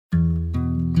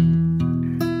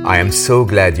I am so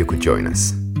glad you could join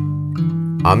us.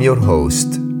 I'm your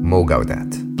host, Mo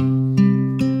Gaudat.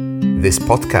 This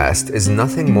podcast is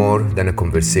nothing more than a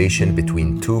conversation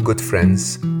between two good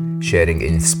friends sharing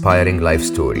inspiring life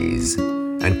stories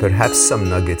and perhaps some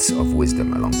nuggets of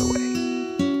wisdom along the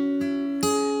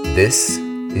way. This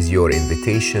is your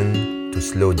invitation to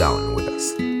slow down with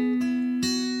us.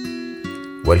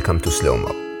 Welcome to Slow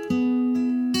Mo.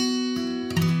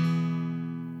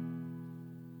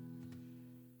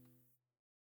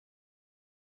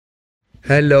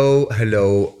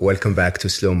 Hello. Welcome back to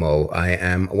Slow Mo. I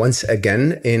am once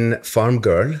again in Farm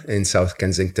Girl in South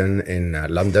Kensington in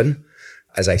London.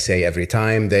 As I say every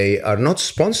time, they are not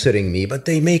sponsoring me, but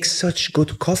they make such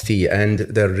good coffee and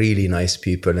they're really nice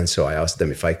people. And so I asked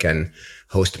them if I can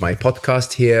host my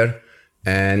podcast here.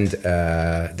 And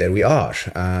there we are.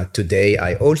 Today,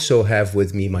 I also have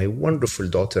with me my wonderful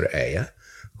daughter, Aya,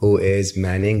 who is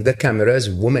womaning the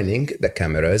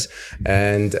cameras.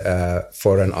 And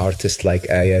for an artist like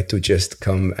Aya to just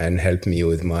come and help me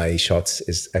with my shots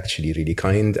is actually really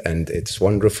kind and it's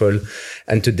wonderful.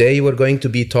 And today we're going to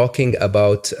be talking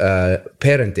about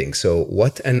parenting. So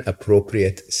what an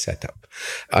appropriate setup.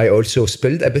 I also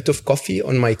spilled a bit of coffee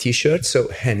on my t-shirt, so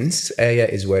hence Aya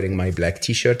is wearing my black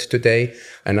t-shirt today,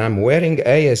 and I'm wearing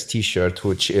Aya's t-shirt,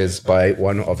 which is by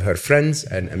one of her friends,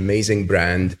 an amazing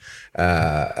brand,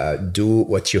 Do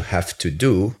What You Have to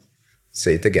Do.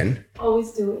 Say it again.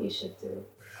 Always do what you should do.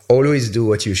 Always do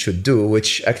what you should do,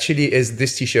 which actually is,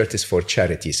 this t-shirt is for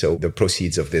charity. So the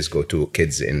proceeds of this go to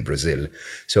kids in Brazil.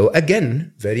 So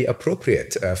again, very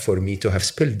appropriate for me to have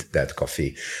spilled that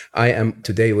coffee. I am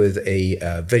today with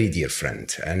a very dear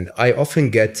friend, and I often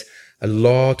get a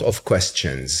lot of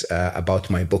questions about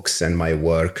my books and my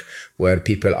work where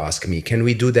people ask me, can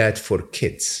we do that for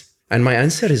kids? And my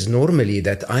answer is normally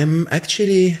that I'm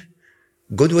actually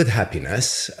good with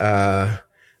happiness. I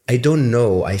don't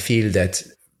know. I feel that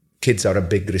kids are a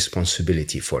big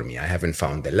responsibility for me. I haven't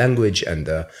found the language and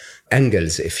the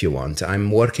angles, if you want.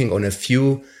 I'm working on a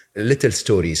few little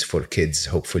stories for kids,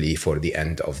 hopefully for the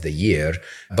end of the year.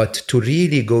 But to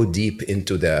really go deep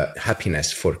into the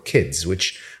happiness for kids,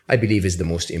 which I believe is the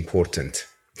most important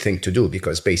thing to do,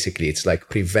 because basically it's like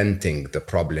preventing the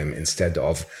problem instead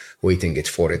of waiting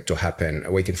for it to happen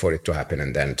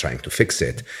and then trying to fix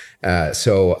it.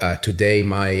 So today,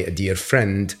 my dear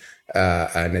friend,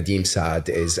 Nadeem Saad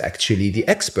is actually the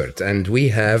expert, and we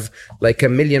have like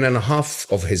 1.5 million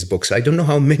of his books. I don't know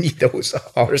how many those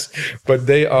are, but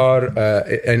they are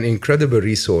an incredible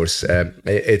resource.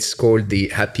 It's called the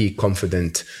Happy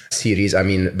Confident series. I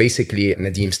mean, basically,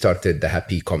 Nadeem started the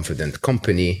Happy Confident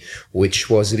Company, which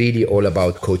was really all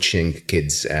about coaching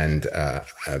kids and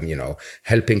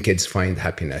helping kids find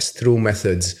happiness through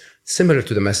methods similar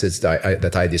to the methods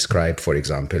that I described, for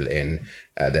example, in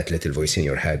That Little Voice in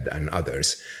Your Head and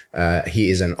others. He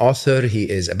is an author. He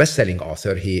is a best-selling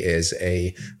author. He is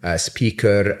a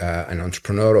speaker, an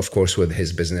entrepreneur, of course, with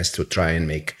his business to try and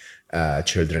make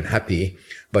children happy.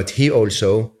 But he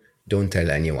also, don't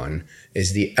tell anyone,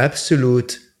 is the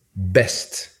absolute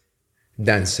best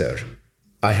dancer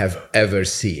I have ever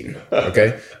seen.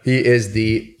 Okay, he is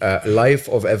the life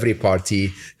of every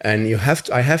party, and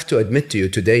I have to admit to you,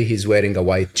 today he's wearing a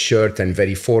white shirt and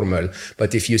very formal.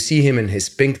 But if you see him in his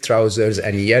pink trousers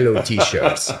and yellow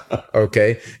t-shirts,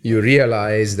 okay, you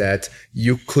realize that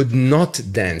you could not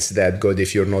dance that good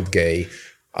if you're not gay.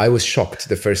 I was shocked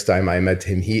the first time I met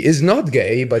him. He is not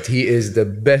gay, but he is the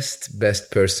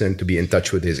best person to be in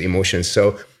touch with his emotions.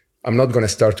 So I'm not going to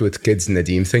start with kids,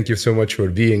 Nadeem. Thank you so much for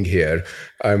being here.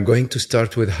 I'm going to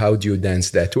start with, how do you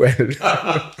dance that well?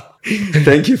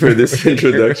 Thank you for this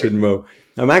introduction, Mo.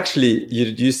 I'm actually,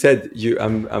 you said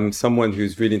I'm someone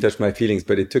who's really in touch with my feelings,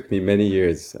 but it took me many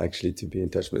years actually to be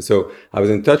in touch with. So I was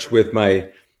in touch with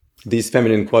these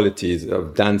feminine qualities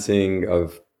of dancing,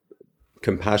 of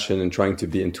compassion, and trying to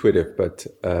be intuitive. But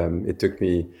it took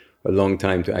me a long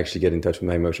time to actually get in touch with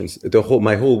my emotions.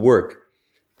 My whole work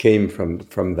came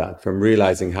from that, from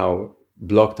realizing how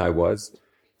blocked I was.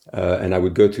 And I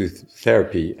would go to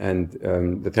therapy, and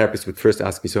the therapist would first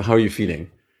ask me, so how are you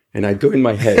feeling? And I'd go in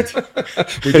my head.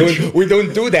 we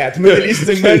don't do that. Middle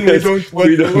Eastern men,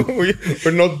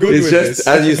 we're not good with this. It's just,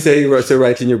 as you say so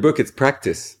right in your book, it's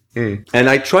practice. And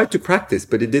I tried to practice,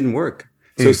 but it didn't work.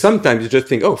 So sometimes you just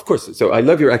think, oh, of course. So I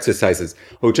love your exercises.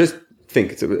 Oh, just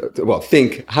think.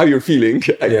 Think how you're feeling,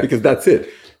 because that's it.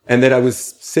 And then I would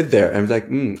sit there and I was like,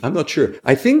 I'm not sure.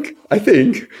 I think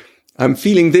I'm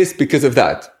feeling this because of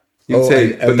that. You'd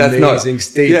say, but that's not.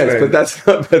 Statement. Yes, but that's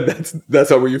not. That's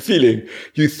not what you're feeling.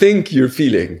 You think you're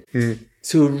feeling.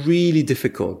 So really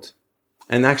difficult.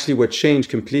 And actually, what changed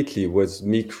completely was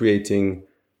me creating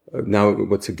now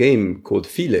what's a game called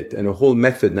Feel It, and a whole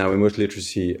method now, emotional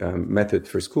literacy method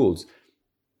for schools.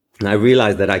 And I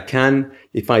realized that I can,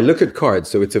 if I look at cards,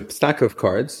 so it's a stack of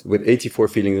cards with 84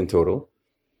 feelings in total.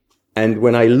 And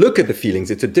when I look at the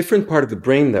feelings, it's a different part of the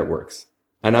brain that works.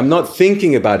 And I'm not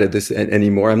thinking about it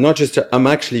anymore. I'm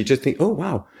actually just thinking, oh,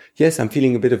 wow. Yes, I'm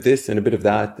feeling a bit of this and a bit of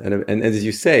that. And as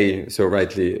you say so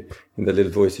rightly in the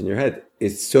little voice in your head,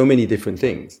 it's so many different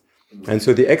things. And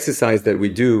so the exercise that we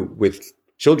do with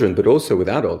children, but also with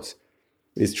adults,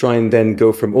 is try and then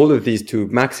go from all of these to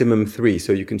maximum 3,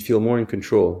 so you can feel more in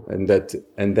control. And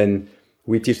then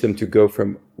we teach them to go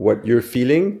from what you're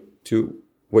feeling to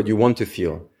what you want to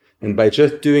feel. And by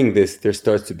just doing this, there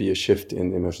starts to be a shift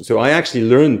in emotion. So I actually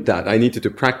learned that I needed to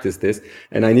practice this,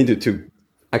 and I needed to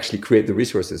actually create the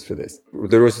resources for this.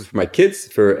 The resources for my kids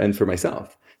and for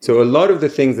myself. So a lot of the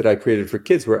things that I created for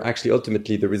kids were actually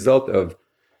ultimately the result of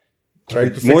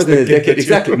more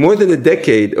than a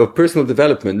decade of personal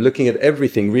development, looking at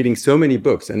everything, reading so many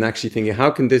books, and actually thinking,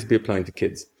 how can this be applying to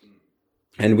kids?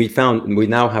 And we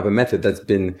now have a method that's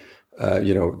been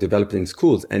developed in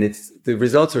schools, and the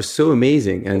results are so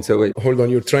amazing. And so hold on,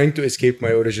 you're trying to escape my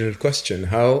original question.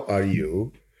 How are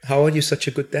you such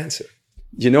a good dancer?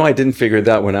 I didn't figure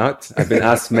that one out. I've been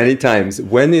asked many times,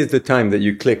 when is the time that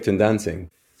you clicked in dancing?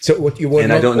 So what you were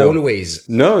not always?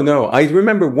 No. I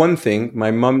remember one thing. My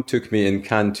mom took me in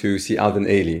Cannes to see Alden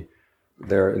Ailey.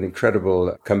 They're an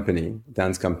incredible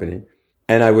dance company.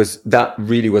 And that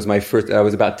really was my first, I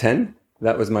was about 10.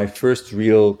 That was my first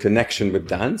real connection with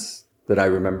dance that I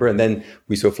remember. And then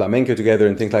we saw flamenco together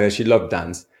and things like that. She loved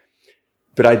dance.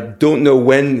 But I don't know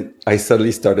when I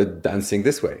suddenly started dancing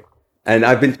this way. And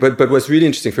but what's really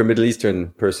interesting for a Middle Eastern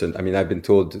person, I mean, I've been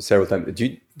told several times, do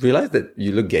you realize that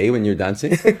you look gay when you're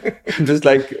dancing? I'm just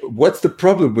like, what's the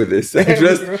problem with this? I'm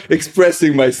just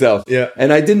expressing myself. Yeah.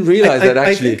 And I didn't realize that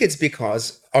actually. I think it's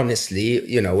because,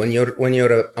 honestly, when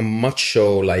you're a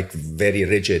macho, like very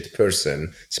rigid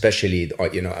person, especially,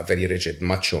 a very rigid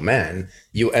macho man,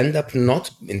 you end up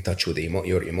not in touch with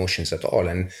your emotions at all.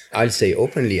 And I'll say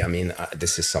openly, I mean,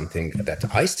 this is something that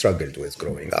I struggled with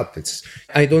growing up.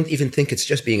 I don't even think it's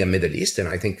just being a Middle Eastern.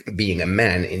 I think being a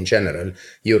man in general,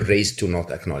 you're raised to not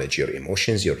acknowledge your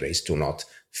emotions. You're raised to not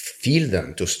feel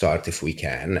them to start if we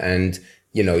can. And,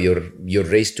 you're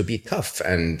raised to be tough.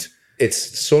 And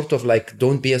it's sort of like,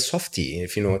 don't be a softie,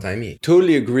 if you know what I mean.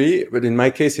 Totally agree. But in my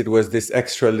case, it was this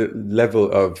extra level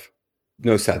of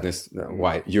no sadness. No,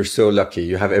 why? You're so lucky.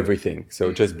 You have everything.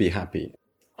 So just be happy.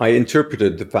 I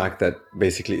interpreted the fact that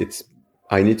basically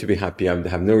I need to be happy. I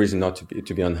have no reason not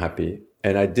to be unhappy.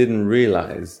 And I didn't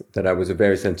realize that I was a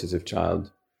very sensitive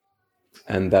child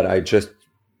and that I just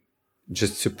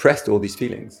suppressed all these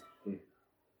feelings.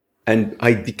 And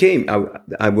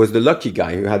I was the lucky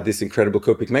guy who had this incredible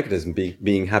coping mechanism,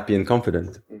 being happy and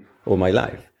confident all my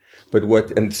life.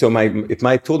 If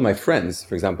I told my friends,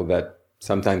 for example, that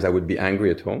sometimes I would be angry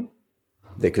at home,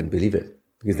 they couldn't believe it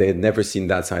because they had never seen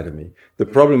that side of me. The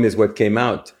problem is what came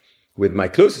out with my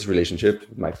closest relationship,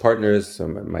 my partners, so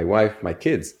my wife, my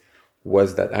kids,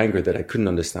 was that anger that I couldn't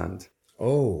understand.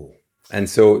 Oh. And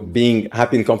so being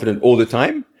happy and confident all the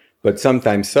time, but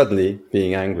sometimes suddenly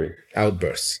being angry.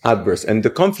 Outbursts. And the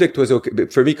conflict was okay.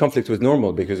 For me, conflict was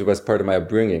normal because it was part of my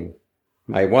upbringing.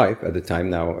 My wife at the time,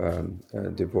 now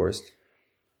divorced,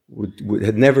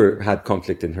 had never had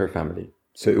conflict in her family.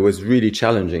 So it was really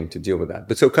challenging to deal with that.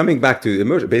 But so coming back to the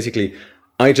emotion, basically,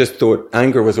 I just thought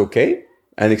anger was okay.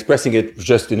 And expressing it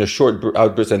just in a short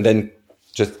outburst and then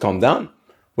just calm down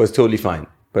was totally fine.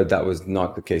 But that was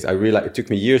not the case. It took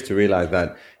me years to realize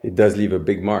that it does leave a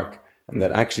big mark. And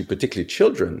that actually, particularly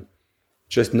children,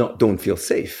 just don't feel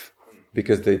safe.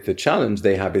 Because the challenge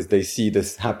they have is they see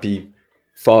this happy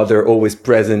father always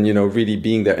present, really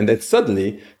being there. And then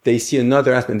suddenly they see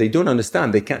another aspect and they don't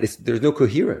understand. There's no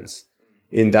coherence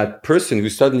in that person who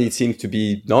suddenly seems to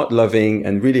be not loving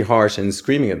and really harsh and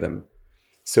screaming at them.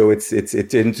 So it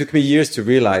took me years to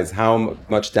realize how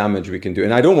much damage we can do.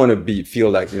 And I don't want to feel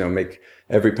like, make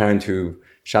every parent who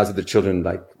shouts at the children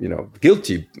like,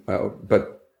 guilty.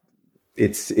 But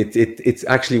it's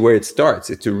actually where it starts.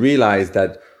 It's to realize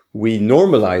that we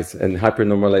normalize, and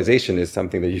hypernormalization is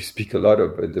something that you speak a lot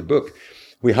of in the book.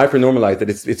 We hypernormalize that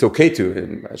it's okay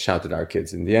to shout at our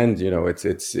kids. In the end,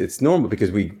 it's normal because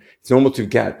it's normal to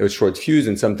get a short fuse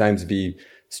and sometimes be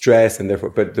stressed and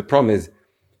therefore, but the problem is,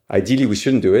 ideally, we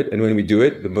shouldn't do it. And when we do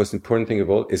it, the most important thing of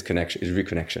all is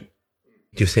reconnection.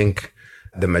 Do you think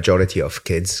the majority of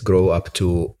kids grow up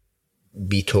to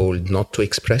be told not to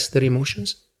express their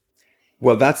emotions?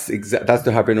 Well, that's the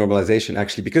hypernormalization,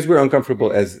 actually, because we're uncomfortable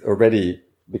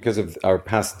because of our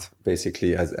past,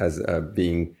 basically, as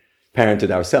being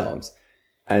parented ourselves.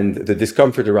 and the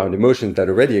discomfort around emotions that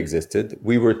already existed,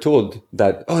 we were told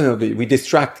that, oh no, we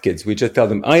distract kids. We just tell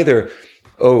them either,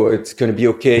 oh, it's going to be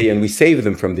okay, and we save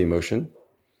them from the emotion,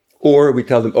 or we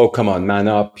tell them, oh, come on, man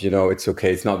up, it's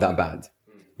okay, it's not that bad.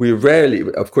 We rarely,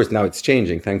 of course, now it's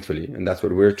changing, thankfully, and that's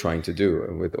what we're trying to do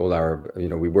with all our,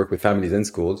 we work with families and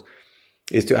schools,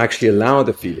 is to actually allow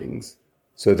the feelings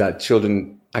so that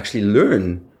children actually learn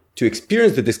to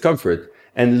experience the discomfort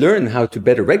and learn how to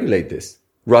better regulate this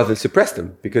rather than suppress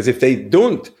them. Because if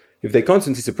they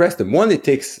constantly suppress them, one, it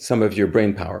takes some of your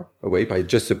brain power away. By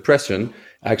just suppression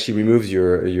actually removes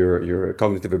your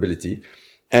cognitive ability.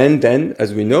 And then,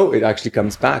 as we know, it actually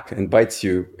comes back and bites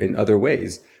you in other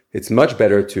ways. It's much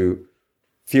better to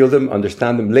feel them,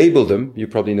 understand them, label them. You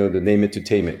probably know the name it to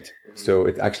tame it. So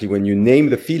it actually, when you name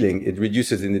the feeling, it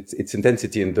reduces in its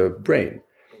intensity in the brain.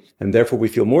 And therefore we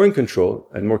feel more in control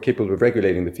and more capable of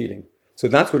regulating the feeling. So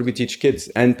that's what we teach kids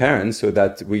and parents, so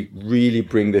that we really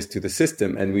bring this to the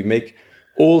system and we make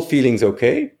all feelings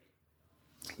okay.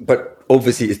 But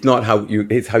obviously it's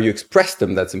how you express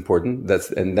them that's important.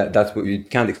 That's what you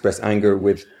can't express anger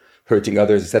with hurting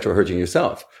others, etc., hurting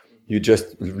yourself. You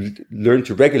just learn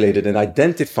to regulate it and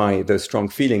identify the strong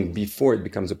feeling before it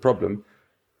becomes a problem,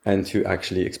 and to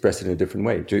actually express it in a different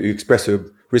way. To express a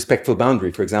respectful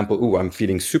boundary. For example, I'm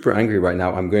feeling super angry right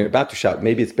now. I'm about to shout.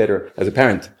 Maybe it's better as a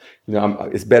parent.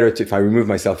 It's better if I remove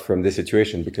myself from this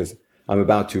situation because I'm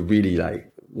about to really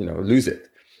lose it.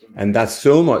 And that's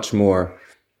so much more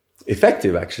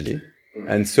effective actually,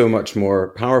 and so much more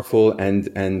powerful. And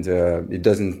it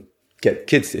doesn't get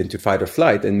kids into fight or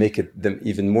flight and make them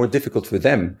even more difficult for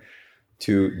them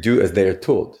to do as they are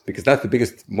told, because that's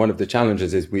one of the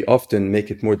challenges is we often make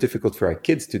it more difficult for our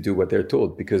kids to do what they're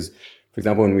told. Because, for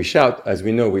example, when we shout, as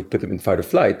we know, we put them in fight or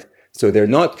flight. So they're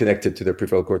not connected to their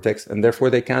prefrontal cortex, and therefore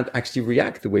they can't actually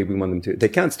react the way we want them to. They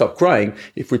can't stop crying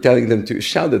if we're telling them to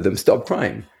shout at them, stop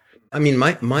crying. I mean,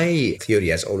 my theory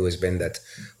has always been that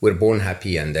we're born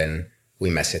happy and then we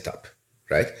mess it up,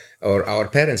 right? Or our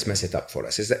parents mess it up for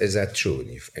us. Is that true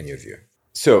in your view?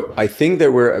 So I think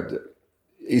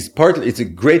it's a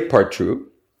great part true,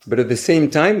 but at the same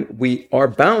time, we are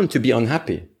bound to be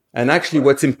unhappy. And actually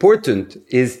what's important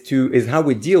is how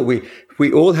we deal.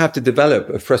 We all have to develop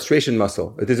a frustration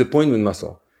muscle, a disappointment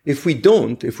muscle. If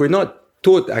we're not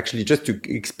taught actually just to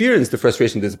experience the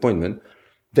frustration, disappointment,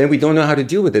 then we don't know how to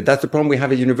deal with it. That's the problem we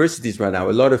have at universities right now.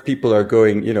 A lot of people are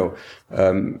going,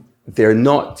 they're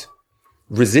not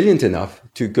resilient enough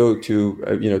to go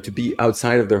to be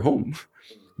outside of their home.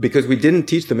 Because we didn't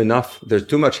teach them enough. There's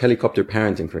too much helicopter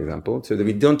parenting, for example, so that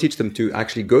we don't teach them to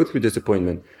actually go through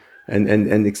disappointment.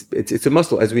 And it's a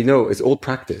muscle, as we know, it's all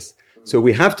practice. So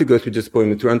we have to go through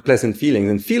disappointment, through unpleasant feelings,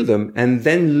 and feel them, and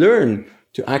then learn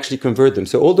to actually convert them.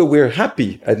 So although we're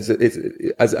happy, as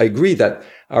I agree that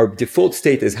our default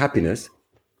state is happiness,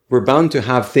 we're bound to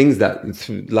have things that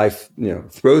life,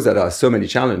 throws at us, so many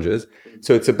challenges.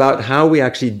 So it's about how we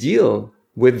actually deal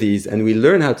with these, and we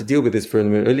learn how to deal with this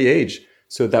from an early age,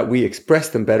 so that we express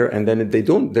them better, and then they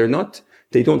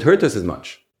don't hurt us as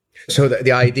much. So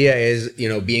the idea is,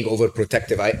 being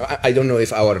overprotective. I don't know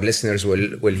if our listeners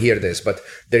will hear this, but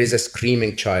there is a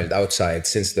screaming child outside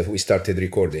since we started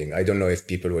recording. I don't know if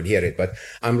people will hear it, but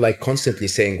I'm constantly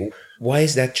saying, why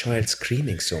is that child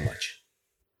screaming so much?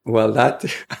 Well, that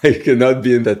I cannot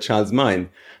be in that child's mind.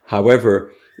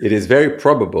 However, it is very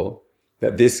probable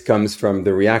that this comes from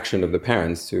the reaction of the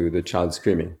parents to the child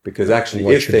screaming. Because actually,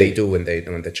 what should they do when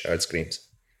the child screams?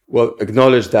 Well,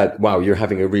 acknowledge that, wow, you're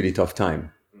having a really tough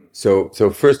time. So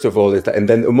first of all, and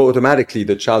then automatically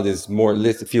the child is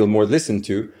feel more listened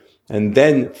to, and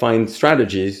then find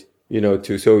strategies,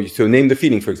 so name the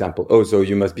feeling, for example. Oh, so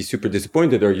you must be super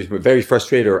disappointed, or you're very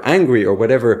frustrated or angry, or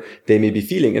whatever they may be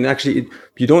feeling. And actually,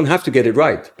 you don't have to get it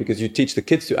right, because you teach the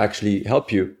kids to actually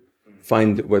help you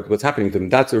find what's happening to them.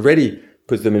 That's already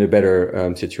puts them in a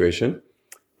better situation.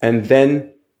 And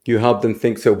then you help them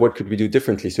think, so what could we do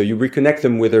differently? So you reconnect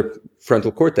them with their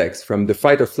frontal cortex from the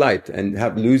fight or flight, and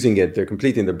losing it, they're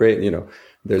completely in the brain,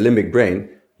 their limbic brain.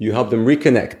 You help them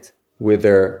reconnect with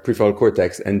their prefrontal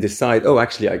cortex and decide, oh,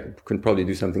 actually, I can probably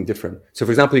do something different. So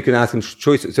for example, you can ask them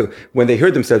choices. So when they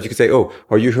hurt themselves, you can say, oh,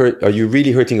 are you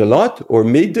really hurting a lot, or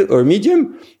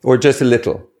medium, or just a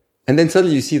little? And then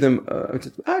suddenly you see them,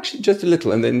 actually just a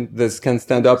little. And then they can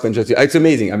stand up and it's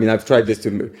amazing. I mean, I've tried this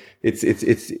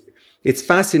it's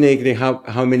fascinating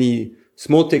how many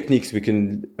small techniques we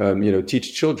can,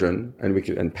 teach children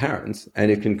and parents,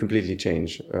 and it can completely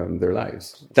change, their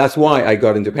lives. That's why I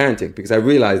got into parenting, because I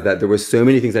realized that there were so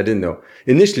many things I didn't know.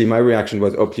 Initially, my reaction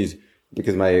was, oh, please,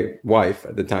 because my wife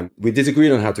at the time, we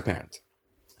disagreed on how to parent.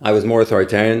 I was more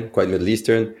authoritarian, quite Middle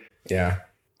Eastern. Yeah.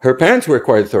 her parents were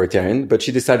quite authoritarian, but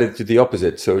she decided to do the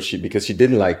opposite. So because she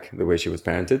didn't like the way she was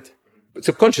parented,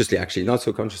 subconsciously, actually, not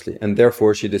so consciously. And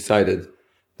therefore she decided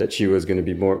that she was going to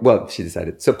be more, well, she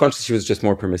decided subconsciously she was just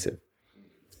more permissive.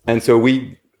 And so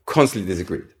we constantly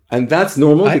disagreed. And that's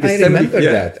normal. I remember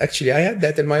that. Actually, I had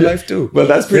that in my life too. Well,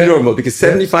 that's pretty normal because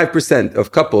 75%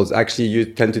 of couples actually you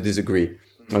tend to disagree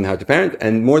on how to parent.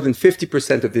 And more than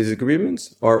 50% of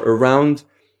disagreements are around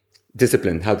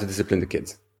discipline, how to discipline the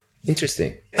kids.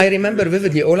 Interesting. I remember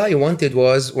vividly, all I wanted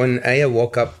was when Aya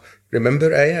woke up,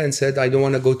 remember Aya, and said, I don't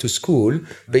want to go to school.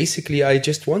 Basically, I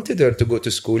just wanted her to go to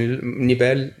school.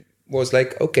 Nibel was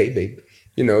like, okay, babe.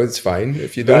 It's fine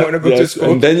if you don't want to go to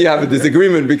school. And then you have a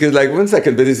disagreement because 1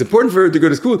 second, but it's important for her to go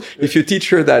to school. If you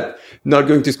teach her that not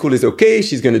going to school is okay,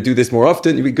 she's going to do this more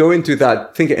often. We go into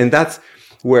that thinking, and that's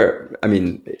where,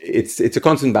 it's a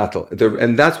constant battle.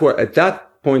 And that's where at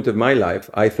that point of my life,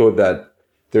 I thought that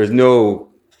there's no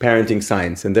parenting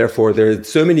science. And therefore there are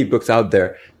so many books out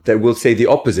there that will say the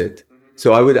opposite.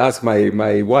 So I would ask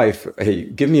my wife, hey,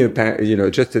 give me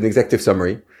just an executive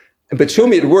summary. But show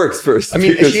me it works first.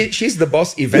 She's the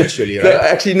boss eventually, right?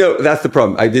 Actually, no, that's the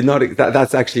problem. I did not,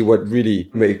 that's actually what really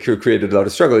created a lot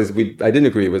of struggle is I didn't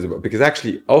agree with it because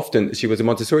actually often she was a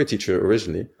Montessori teacher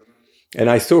originally. And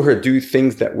I saw her do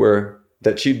things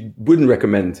that she wouldn't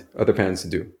recommend other parents to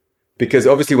do. Because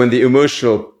obviously when the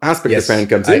emotional aspect of the parent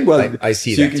comes in, I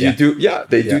see that.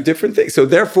 They do different things. So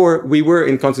therefore we were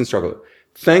in constant struggle.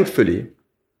 Thankfully,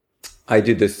 I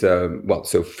did this,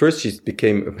 so first she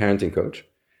became a parenting coach.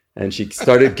 And she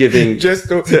started giving to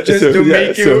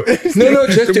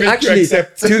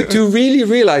really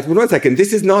realize, well, 1 second,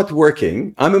 this is not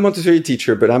working. I'm a Montessori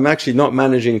teacher, but I'm actually not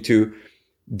managing to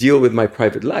deal with my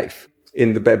private life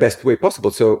in the best way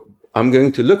possible. So I'm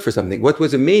going to look for something. What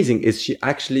was amazing is she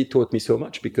actually taught me so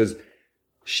much because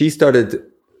she started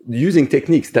using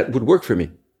techniques that would work for me,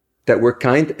 that were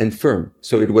kind and firm.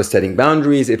 So it was setting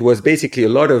boundaries. It was basically a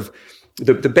lot of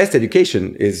the best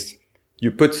education is you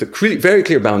put very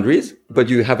clear boundaries, but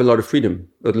you have a lot of freedom,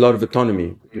 a lot of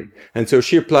autonomy. And so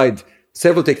she applied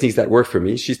several techniques that worked for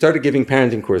me. She started giving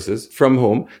parenting courses from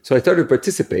home. So I started to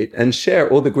participate and share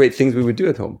all the great things we would do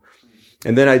at home.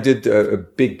 And then I did the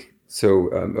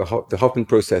Hoffman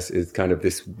process is kind of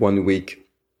this 1 week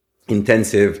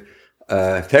intensive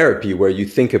therapy where you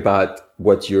think about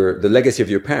the legacy of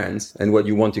your parents and what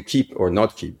you want to keep or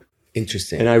not keep.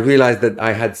 Interesting. And I realized that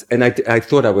I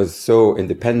thought I was so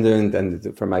independent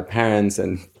and from my parents.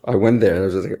 And I went there and I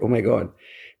was just like, oh my God,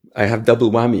 I have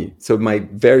double whammy. So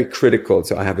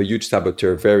I have a huge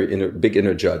saboteur, big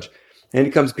inner judge. And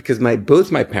it comes because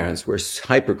both my parents were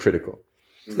hypercritical.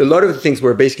 A lot of the things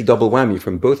were basically double whammy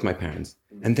from both my parents.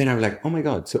 And then I was like, oh my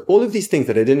God. So all of these things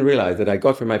that I didn't realize that I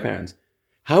got from my parents,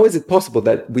 how is it possible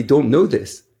that we don't know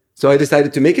this? So I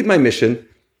decided to make it my mission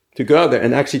to go out there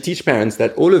and actually teach parents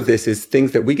that all of this is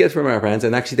things that we get from our parents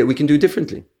and actually that we can do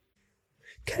differently.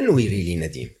 Can we really,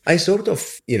 Nadim? I sort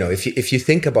of, if you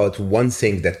think about one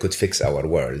thing that could fix our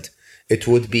world, it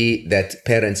would be that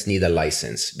parents need a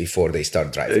license before they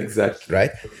start driving. Exactly.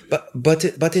 Right?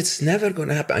 But it's never going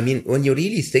to happen. When you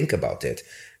really think about it,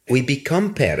 we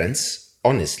become parents,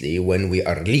 honestly, when we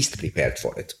are least prepared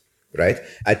for it, right?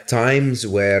 At times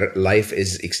where life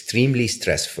is extremely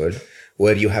stressful,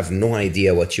 where you have no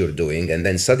idea what you're doing. And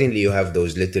then suddenly you have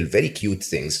those little, very cute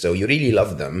things. So you really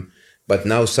love them. But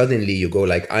now suddenly you go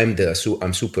like, I'm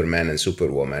Superman and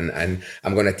Superwoman, and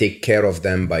I'm going to take care of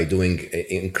them by doing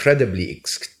incredibly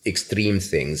extreme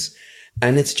things.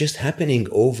 And it's just happening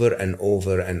over and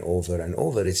over and over and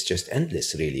over. It's just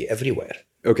endless, really, everywhere.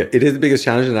 Okay. It is the biggest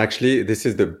challenge. And actually, this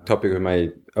is the topic of my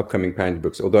upcoming parenting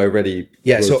books, although I already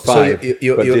wrote 5,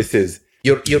 but this is...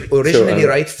 You originally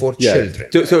write for children.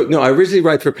 No, I originally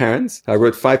write for parents. I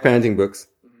wrote 5 parenting books.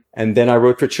 And then I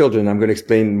wrote for children. I'm going to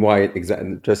explain why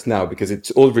just now, because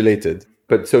it's all related.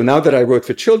 But so now that I wrote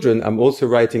for children, I'm also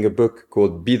writing a book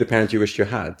called Be the Parent You Wish You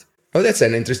Had. Oh, that's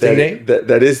an interesting name.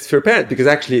 That is for parents, because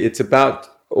actually it's about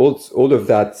all of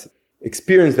that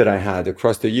experience that I had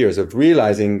across the years of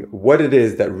realizing what it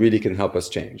is that really can help us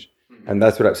change. And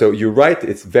that's so you're right.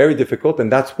 It's very difficult.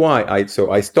 And that's why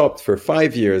I stopped for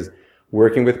 5 years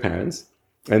working with parents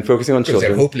and focusing on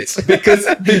children. They're hopeless. because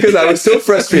I was so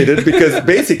frustrated because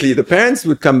basically the parents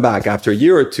would come back after a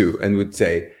year or two and would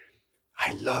say,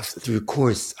 I loved the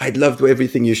course. I loved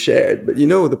everything you shared. But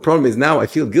the problem is now I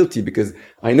feel guilty because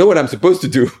I know what I'm supposed to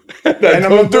do. and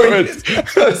I'm not doing it.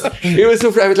 It was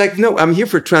so, I was like, no, I'm here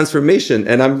for transformation.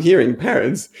 And I'm hearing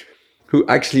parents who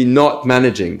actually not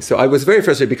managing. So I was very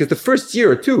frustrated because the first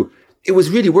year or two, it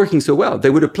was really working so well. They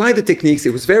would apply the techniques.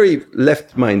 It was very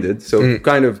left-minded. So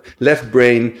kind of left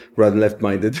brain rather than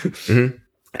left-minded.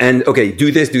 And okay,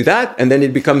 do this, do that. And then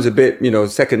it becomes a bit,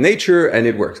 second nature, and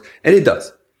it works. And it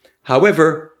does.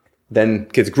 However, then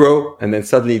kids grow, and then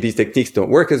suddenly these techniques don't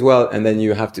work as well. And then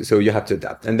you have to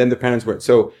adapt. And then the parents work.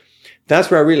 So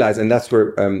that's where I realized, and that's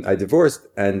where I divorced,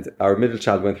 and our middle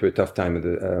child went through a tough time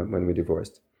when we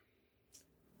divorced.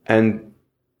 And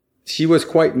she was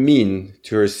quite mean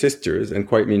to her sisters and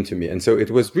quite mean to me. And so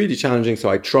it was really challenging. So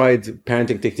I tried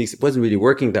parenting techniques. It wasn't really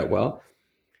working that well.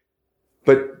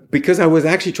 But because I was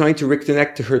actually trying to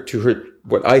reconnect to her,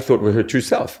 what I thought was her true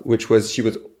self, which was she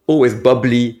was always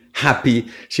bubbly, happy.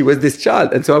 She was this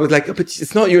child. And so I was like, oh, but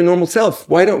it's not your normal self.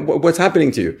 What's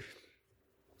happening to you?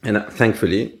 And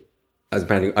thankfully, as a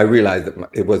parent, I realized that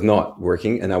it was not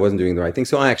working and I wasn't doing the right thing.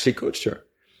 So I actually coached her.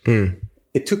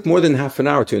 It took more than half an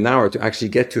hour to an hour to actually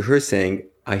get to her saying,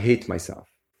 I hate myself.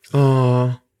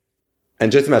 Oh.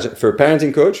 And just imagine, for a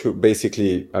parenting coach who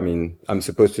basically, I'm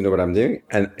supposed to know what I'm doing.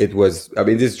 And it was, I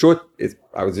was distraught,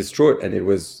 and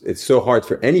it's so hard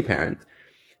for any parent.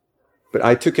 But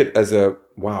I took it as a,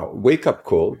 wake up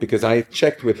call, because I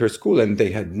checked with her school and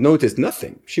they had noticed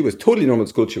nothing. She was totally normal at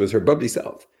school. She was her bubbly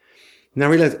self. And I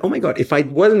realized, oh my God, if I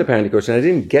wasn't a parenting coach and I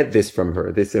didn't get this from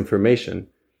her, this information,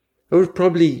 I would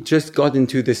probably just got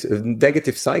into this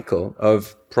negative cycle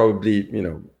of probably,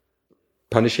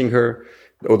 punishing her.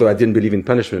 Although I didn't believe in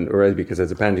punishment already, because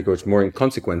as a parenting coach, more in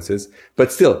consequences,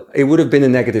 but still, it would have been a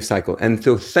negative cycle. And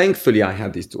so thankfully I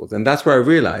had these tools. And that's where I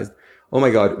realized, oh my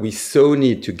God, we so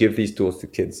need to give these tools to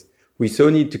kids. We so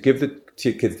need to give the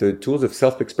kids the tools of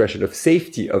self-expression, of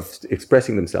safety, of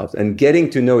expressing themselves and getting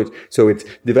to know it. So it's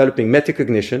developing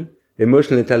metacognition,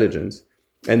 emotional intelligence,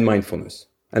 and mindfulness.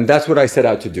 And that's what I set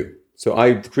out to do. So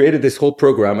I created this whole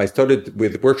program. I started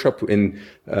with workshop in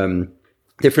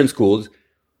different schools.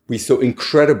 We saw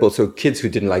incredible, so kids who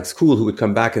didn't like school, who would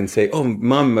come back and say, oh,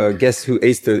 mom, guess who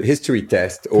aced the history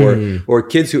test? Or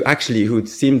kids who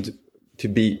seemed to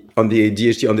be on the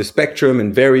ADHD, on the spectrum,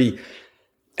 and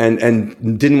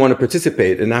and didn't want to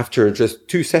participate. And after just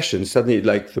 2 sessions, suddenly,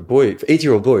 like, the boy,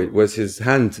 8-year-old boy, was his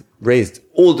hand raised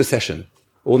all the session,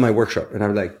 all my workshop. And I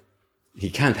was like, he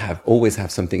can't always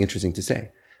have something interesting to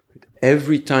say. But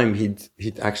every time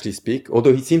he'd actually speak,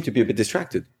 although he seemed to be a bit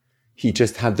distracted, he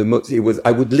just had the most,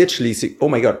 I would literally say, oh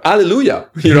my God, hallelujah.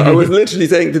 I was literally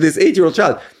saying to this 8-year-old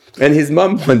child. And his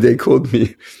mom one day called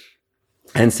me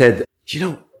and said,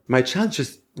 my child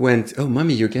just went, oh,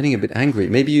 mommy, you're getting a bit angry.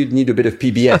 Maybe you need a bit of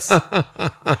PBS.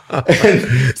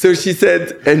 And so she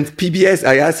said, and PBS,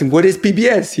 I asked him, what is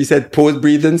PBS? He said, pause,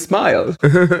 breathe, and smile.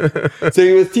 So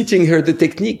he was teaching her the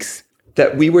techniques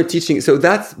that we were teaching. So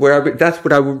that's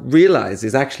what I realized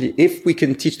is actually, if we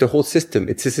can teach the whole system,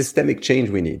 it's a systemic change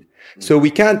we need. So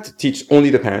we can't teach only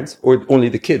the parents or only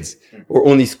the kids or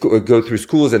only go through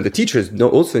schools, and the teachers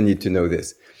also need to know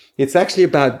this. It's actually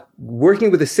about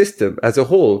working with the system as a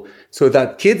whole, so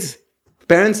that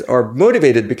parents are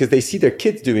motivated because they see their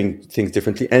kids doing things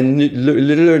differently and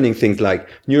learning things like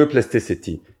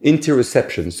neuroplasticity,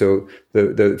 interoception. So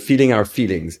the feeling our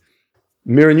feelings,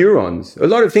 mirror neurons, a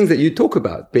lot of things that you talk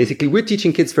about. Basically, we're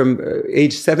teaching kids from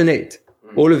age 7, 8.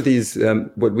 All of these,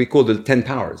 what we call the 10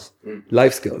 powers,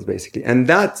 life skills, basically. And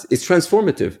that is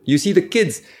transformative. You see the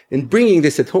kids in bringing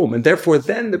this at home. And therefore,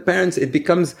 then the parents, it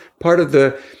becomes part of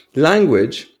the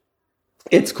language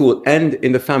at school and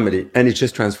in the family. And it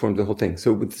just transforms the whole thing.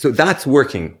 So that's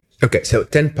working. Okay. So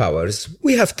 10 powers.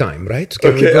 We have time, right?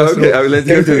 Okay. Let's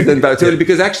go to the 10 powers. So,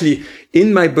 because actually,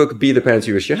 in my book, Be the Parents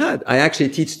You Wish You Had, I actually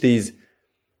teach these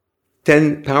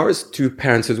 10 powers to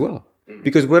parents as well.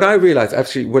 Because what I realized,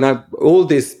 actually,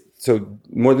 so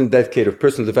more than a decade of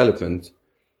personal development,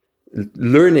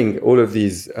 learning all of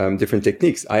these different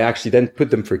techniques, I actually then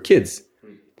put them for kids.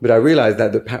 But I realized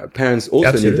that the parents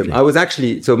also need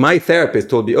them. So my therapist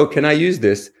told me, oh, can I use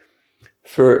this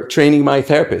for training my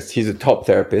therapist? He's a top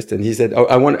therapist. And he said, oh,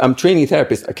 I'm training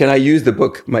therapists. Can I use the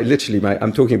book?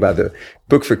 I'm talking about the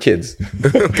book for kids.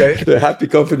 Okay. The Happy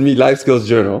Comfort Me Life Skills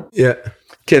Journal. Yeah.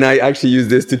 Can I actually use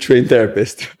this to train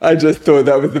therapists? I just thought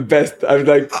that was the best. I was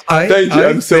like, thank you.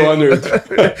 I'm so honored.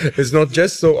 It's not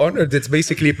just so honored. It's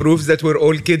basically proves that we're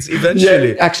all kids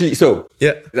eventually. Yeah, actually. So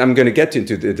I'm going to get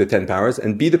into the 10 powers,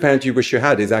 and Be the Parent You Wish You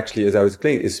Had is actually, as I was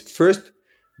explaining, is first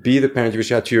be the parent you wish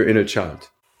you had to your inner child.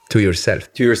 To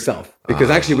yourself. To yourself.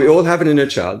 Because actually we all have an inner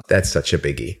child. That's such a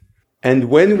biggie. And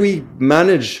when we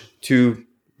manage to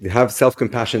have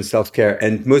self-compassion, self-care,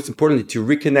 and most importantly, to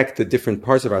reconnect the different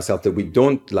parts of ourselves that we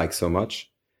don't like so much,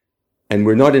 and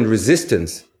we're not in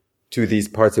resistance to these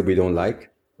parts that we don't like,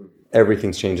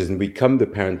 everything changes and we become the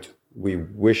parent we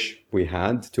wish we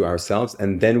had to ourselves.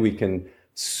 And then we can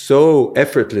so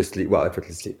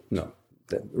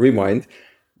rewind,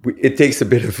 it takes a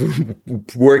bit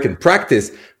of work and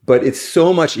practice, but it's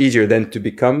so much easier than to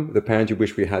become the parent you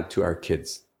wish we had to our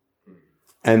kids.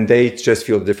 And they just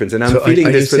feel the difference. And I'm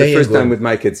feeling this for the first time with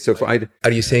my kids.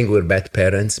 Are you saying we're bad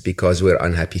parents because we're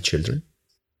unhappy children?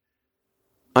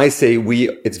 I say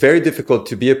it's very difficult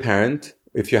to be a parent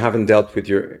if you haven't dealt with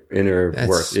your inner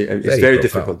work. It's very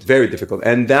difficult, very difficult.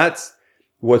 And that's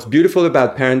what's beautiful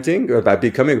about parenting, or about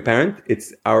becoming a parent.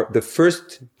 It's the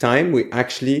first time we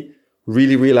actually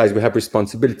really realize we have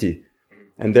responsibility.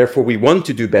 And therefore we want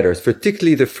to do better,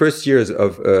 particularly the first years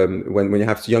of, when you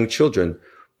have young children.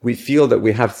 We feel that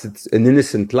we have an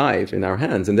innocent life in our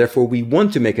hands, and therefore we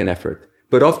want to make an effort.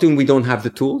 But often we don't have the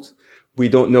tools. We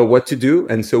don't know what to do.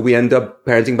 And so we end up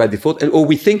parenting by default. Or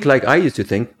we think, like I used to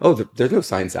think, there's no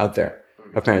science out there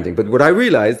of parenting. But what I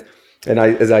realized,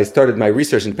 as I started my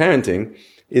research in parenting,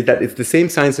 is that it's the same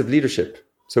science of leadership.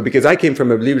 So because I came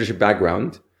from a leadership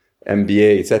background,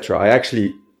 MBA, etc.,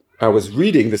 I was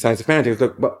reading the science of parenting. I was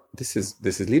like, well, this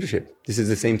is leadership. This is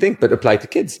the same thing, but applied to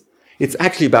kids. It's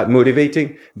actually about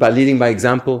motivating, about leading by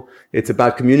example. It's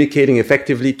about communicating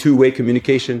effectively, two-way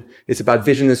communication. It's about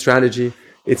vision and strategy.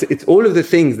 It's all of the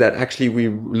things that actually we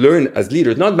learn as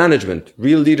leaders, not management,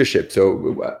 real leadership.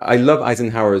 So I love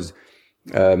Eisenhower's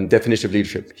definition of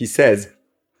leadership. He says,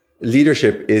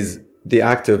 leadership is the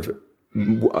act of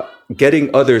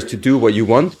getting others to do what you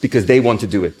want because they want to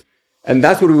do it. And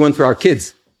that's what we want for our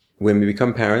kids. When we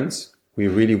become parents, we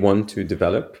really want to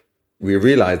develop. We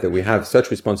realize that we have such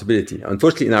responsibility.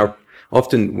 Unfortunately,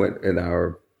 in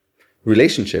our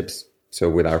relationships, so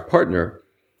with our partner,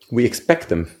 we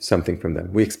expect something from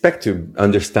them. We expect to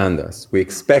understand us.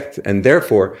 And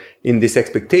therefore, in this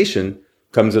expectation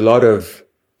comes a lot of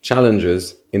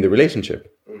challenges in the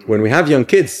relationship. When we have young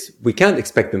kids, we can't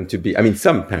expect them to be,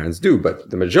 some parents do, but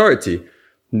the majority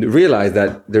realize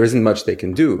that there isn't much they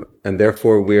can do. And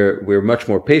therefore we're much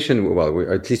more patient.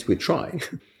 Well, at least we try.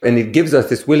 And it gives us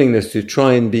this willingness to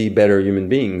try and be better human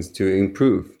beings, to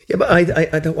improve. Yeah,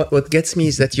 but what gets me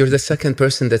is that you're the second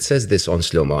person that says this on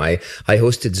Slow-Mo. I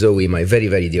hosted Zoe, my very,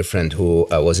 very dear friend, who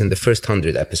was in the first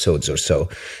 100 episodes or so.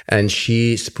 And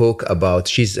she spoke about,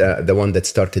 she's the one that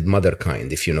started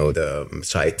Motherkind, if you know the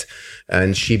site.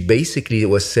 And she basically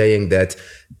was saying that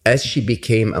as she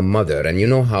became a mother, and you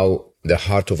know how the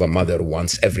heart of a mother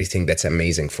wants everything that's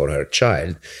amazing for her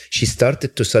child, she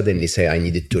started to suddenly say, I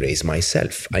needed to raise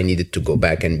myself. I needed to go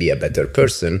back and be a better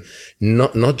person,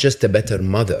 not just a better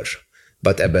mother,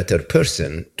 but a better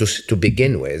person to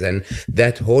begin with. And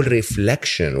that whole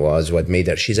reflection was what made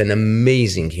her. She's an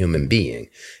amazing human being.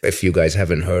 If you guys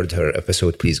haven't heard her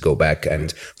episode, please go back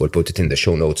and we'll put it in the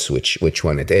show notes, which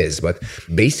one it is. But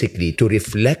basically to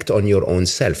reflect on your own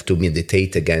self, to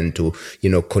meditate again, to,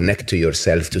 connect to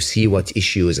yourself, to see what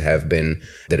issues have been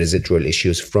the residual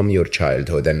issues from your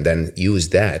childhood, and then use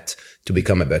that to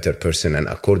become a better person and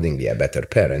accordingly a better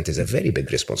parent is a very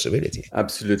big responsibility.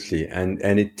 Absolutely. And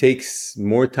it takes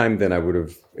more time than I would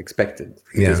have expected,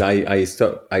 because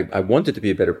I wanted to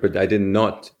be better, but I did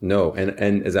not know.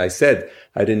 And as I said,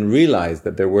 I didn't realize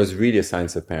that there was really a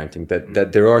science of parenting,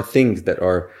 that there are things that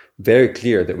are very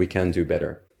clear that we can do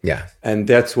better. Yeah. And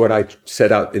that's what I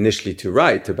set out initially to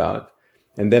write about.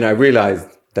 And then I realized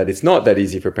that it's not that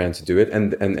easy for parents to do it.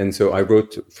 And so I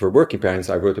wrote, for working parents,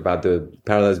 I wrote about the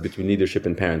parallels between leadership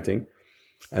and parenting.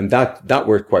 And that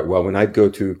worked quite well. When I'd go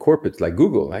to corporates like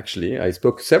Google, actually, I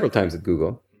spoke several times at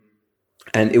Google.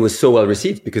 And it was so well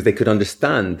received because they could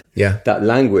understand that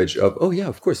language of,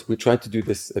 of course, we tried to do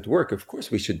this at work. Of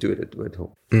course, we should do it at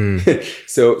home.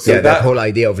 So that whole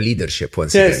idea of leadership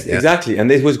once again. Yes, exactly. And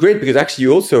it was great because actually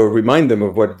you also remind them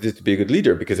of what it is to be a good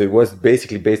leader, because it was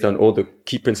basically based on all the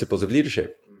key principles of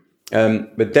leadership.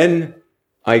 But then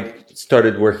I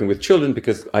started working with children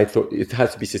because I thought it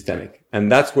has to be systemic.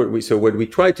 And that's what we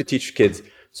try to teach kids.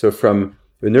 So from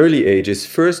an early age is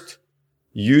first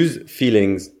use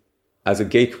feelings as a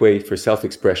gateway for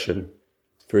self-expression,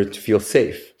 for it to feel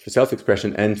safe, for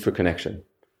self-expression and for connection.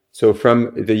 So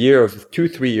from the year of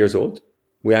 2-3 years old,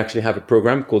 we actually have a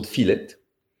program called Feel It,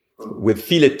 with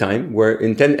Feel It time, where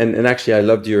and actually I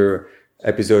loved your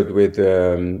episode with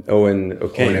Owen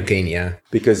O'Kane,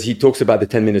 because he talks about the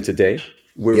 10 minutes a day.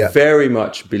 We're very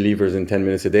much believers in 10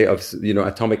 minutes a day of,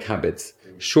 atomic habits,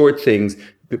 short things,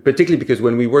 particularly because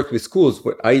when we worked with schools,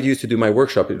 I used to do my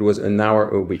workshop, it was an hour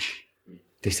a week.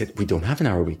 They said, we don't have an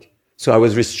hour a week. So I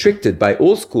was restricted by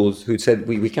all schools who said,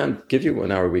 we can't give you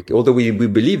 1 hour a week, although we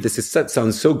believe this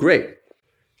sounds so great.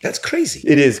 That's crazy.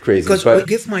 It is crazy. Because I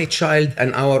give my child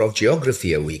an hour of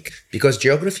geography a week because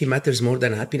geography matters more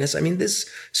than happiness. I mean, this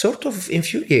sort of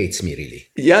infuriates me, really.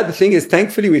 Yeah, the thing is,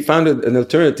 thankfully, we found an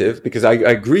alternative because I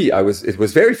agree. It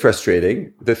was very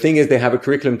frustrating. The thing is, they have a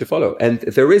curriculum to follow. And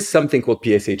there is something called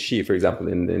PSHE, for example,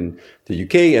 in the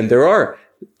UK. And there are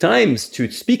times to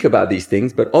speak about these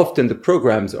things, but often the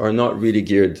programs are not really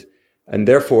geared. And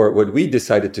therefore, what we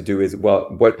decided to do is,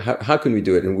 well, how can we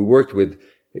do it? And we worked with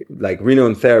like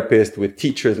renowned therapists, with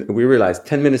teachers. We realized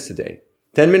 10 minutes a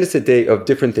day of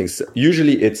different things.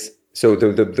 Usually so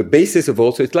the basis of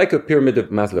also, it's like a pyramid of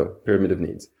Maslow, pyramid of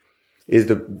needs, is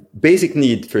the basic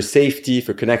need for safety,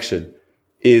 for connection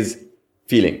is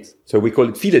feelings. So we call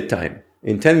it feel it time.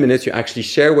 In 10 minutes, you actually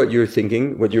share what you're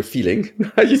thinking, what you're feeling.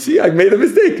 You see, I made a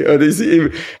mistake.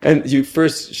 And you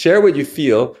first share what you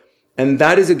feel. And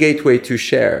that is a gateway to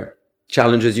share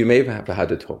challenges you may have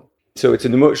had at home. So it's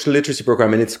an emotional literacy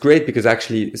program, and it's great because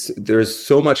actually there's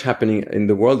so much happening in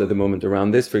the world at the moment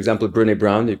around this. For example, Brené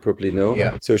Brown, you probably know.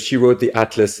 Yeah. So she wrote the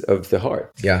Atlas of the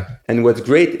Heart. Yeah. And what's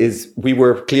great is we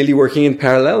were clearly working in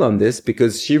parallel on this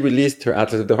because she released her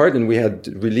Atlas of the Heart, and we had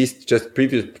released just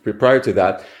prior to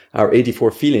that our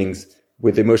 84 feelings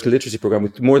with the emotional literacy program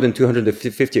with more than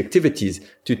 250 activities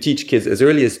to teach kids as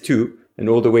early as 2 and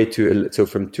all the way so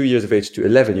from 2 years of age to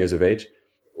 11 years of age,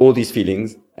 all these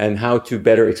feelings and how to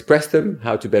better express them,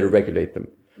 how to better regulate them.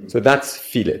 So that's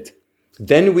feel it.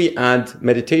 Then we add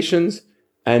meditations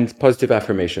and positive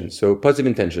affirmations. So positive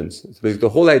intentions. So the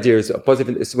whole idea is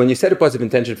when you set a positive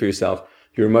intention for yourself,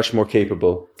 you're much more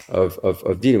capable of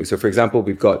dealing with. So for example,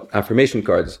 we've got affirmation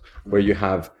cards where you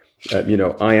have,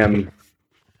 I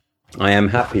am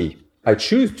happy. I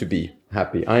choose to be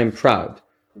happy. I am proud.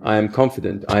 I am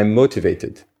confident. I am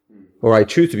motivated. Or I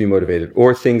choose to be motivated,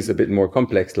 or things a bit more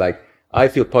complex, like I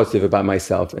feel positive about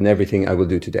myself and everything I will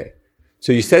do today.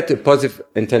 So you set a positive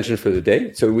intention for the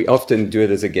day. So we often do it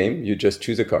as a game. You just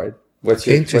choose a card. What's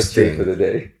your for the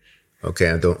day? Okay,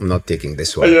 I'm not taking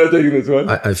this one. You're not taking this one?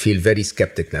 I feel very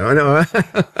skeptic now. No,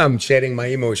 I'm sharing my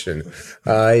emotion.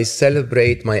 I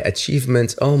celebrate my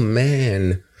achievements. Oh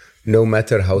man, no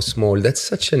matter how small. That's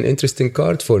such an interesting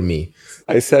card for me.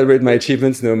 I celebrate my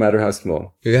achievements no matter how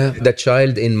small. Yeah, the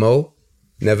child in Mo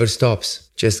never stops,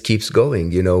 just keeps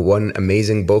going. One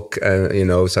amazing book,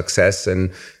 success,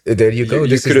 and there you go.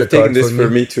 You could have taken this for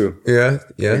me too. Yeah,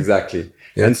 exactly.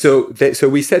 Yeah. And so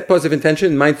we set positive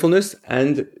intention, mindfulness,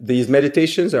 and these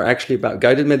meditations are actually about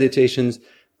guided meditations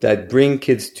that bring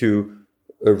kids to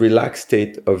a relaxed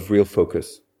state of real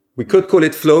focus. We could call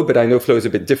it flow, but I know flow is a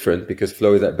bit different because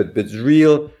flow is that, but it's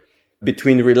real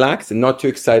between relaxed and not too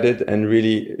excited and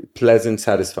really pleasant,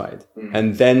 satisfied. Mm-hmm.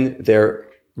 And then they're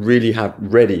really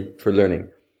ready for learning.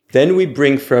 Then we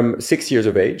bring from 6 years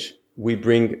of age, we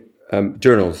bring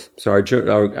journals. So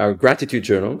our gratitude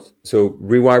journals. So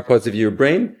rewire positive your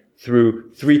brain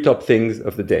through 3 top things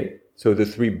of the day. So the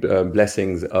 3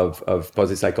 blessings of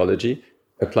positive psychology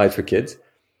applied for kids.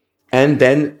 And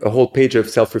then a whole page of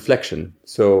self-reflection.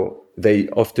 So they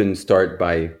often start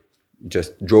by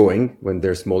just drawing when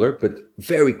they're smaller, but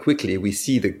very quickly we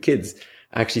see the kids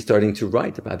actually starting to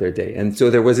write about their day. And so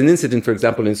there was an incident, for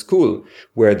example, in school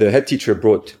where the head teacher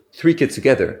brought 3 kids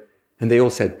together and they all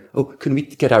said, "Oh, can we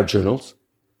get our journals?"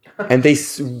 And they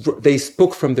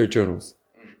spoke from their journals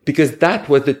because that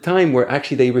was the time where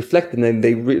actually they reflected and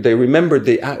they remembered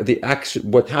the action,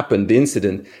 what happened, the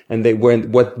incident, and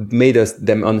what made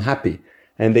them unhappy.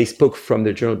 And they spoke from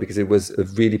their journal because it was a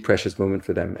really precious moment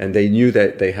for them. And they knew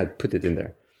that they had put it in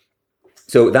there.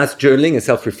 So that's journaling and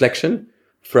self-reflection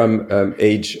from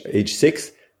age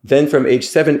 6. Then from age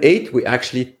 7, 8, we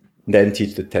actually then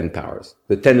teach the 10 powers,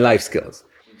 the 10 life skills.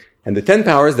 And the 10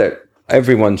 powers that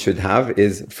everyone should have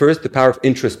is first the power of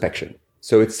introspection.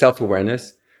 So it's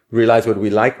self-awareness, realize what we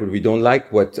like, what we don't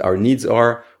like, what our needs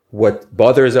are, what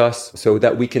bothers us, so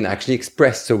that we can actually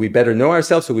express, so we better know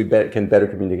ourselves, so we can better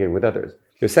communicate with others.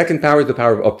 The second power is the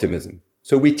power of optimism.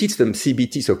 So we teach them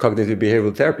CBT, so cognitive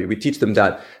behavioral therapy. We teach them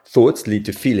that thoughts lead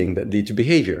to feeling, that lead to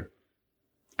behavior,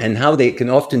 and how they can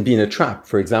often be in a trap.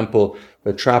 For example,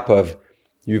 a trap of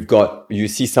you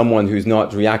see someone who's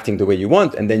not reacting the way you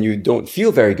want, and then you don't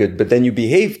feel very good, but then you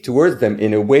behave towards them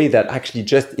in a way that actually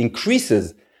just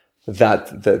increases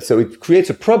so it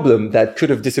creates a problem that could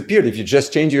have disappeared if you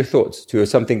just change your thoughts to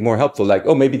something more helpful, like,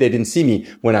 oh, maybe they didn't see me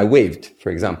when I waved,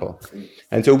 for example.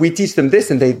 And so we teach them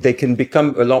this, and they can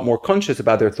become a lot more conscious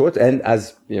about their thoughts. And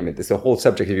as, there's a whole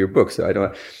subject of your book,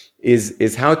 so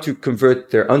is how to convert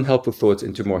their unhelpful thoughts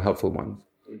into more helpful ones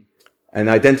and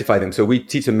identify them. So we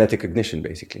teach them metacognition,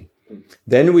 basically.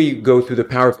 Then we go through the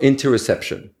power of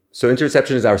interoception. So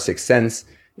interoception is our sixth sense.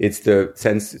 It's the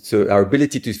sense, so our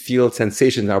ability to feel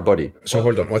sensations in our body. So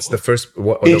hold on. What's the first?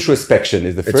 Introspection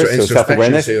is the first. So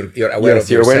self-awareness. So you're aware of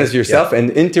your awareness of yourself.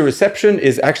 yourself. And interoception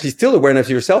is actually still awareness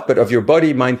of yourself, but of your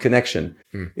body-mind connection.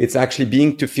 It's actually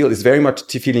being to feel. It's very much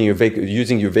to feeling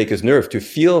using your vagus nerve to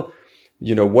feel,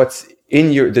 what's in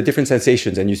the different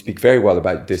sensations. And you speak very well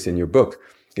about this in your book.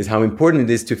 Is how important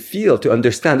it is to feel, to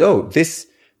understand. Oh, this.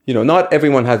 Not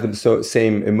everyone has the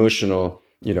same emotional.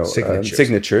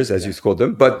 Signatures, as you call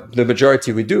them, but the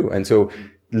majority we do. And so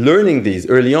learning these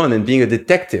early on and being a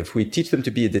detective, we teach them to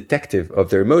be a detective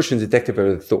of their emotions, detective of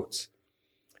their thoughts.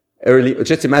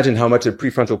 Just imagine how much the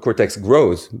prefrontal cortex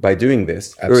grows by doing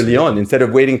this early on, instead of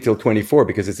waiting till 24,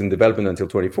 because it's in development until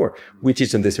 24. We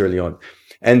teach them this early on.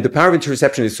 And the power of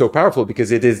interoception is so powerful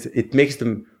because it makes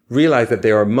them realize that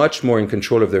they are much more in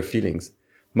control of their feelings.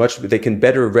 They can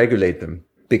better regulate them.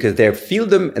 Because they feel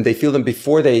them and they feel them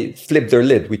before they flip their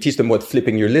lid. We teach them what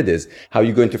flipping your lid is, how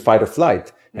you go into fight or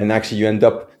flight. And actually you end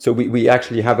up, so we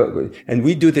actually have and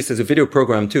we do this as a video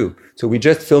program too. So we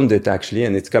just filmed it actually,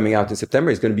 and it's coming out in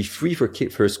September. It's going to be free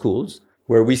for schools,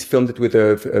 where we filmed it with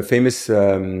a famous,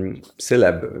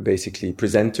 celeb, basically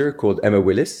presenter called Emma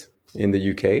Willis in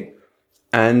the UK.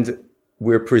 And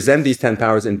we present these 10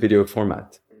 powers in video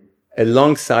format.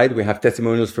 Alongside, we have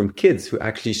testimonials from kids who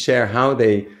actually share how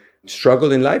they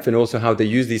struggle in life and also how they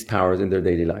use these powers in their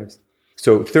daily lives.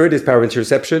 So third is power of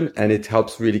interoception, and it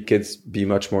helps really kids be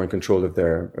much more in control of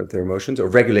their emotions, or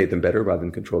regulate them better rather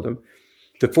than control them.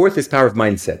 The fourth is power of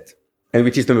mindset, and we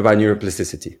teach them about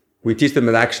neuroplasticity. We teach them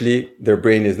that actually their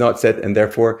brain is not set, and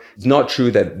therefore it's not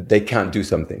true that they can't do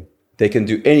something. They can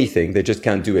do anything, they just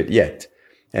can't do it yet.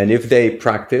 And if they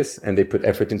practice and they put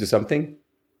effort into something,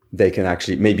 they can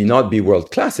actually maybe not be world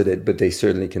class at it, but they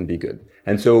certainly can be good.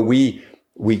 And so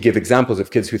we give examples of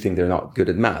kids who think they're not good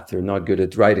at math, they're not good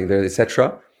at writing,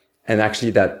 etc. And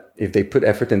actually that if they put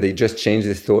effort and they just change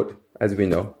this thought, as we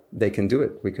know, they can do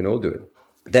it. We can all do it.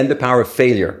 Then the power of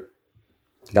failure.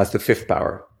 That's the fifth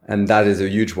power. And that is a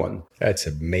huge one. That's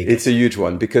amazing. It's a huge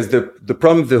one because the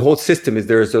problem of the whole system is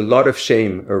there is a lot of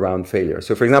shame around failure.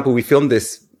 So for example, we filmed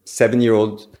this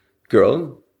 7-year-old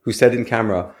girl who said in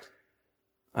camera,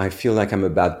 I feel like I'm a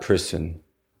bad person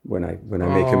when I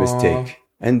make a mistake.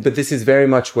 But this is very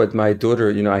much what my daughter,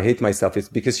 I hate myself. It's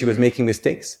because she was making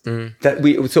mistakes.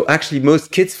 So actually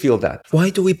most kids feel that. Why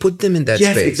do we put them in that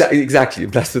space? Yes, exactly.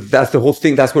 That's the whole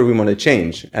thing. That's what we want to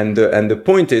change. And the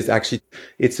point is actually,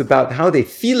 it's about how they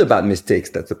feel about mistakes.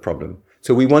 That's the problem.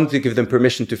 So we want to give them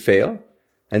permission to fail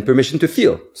and permission to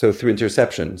feel. So through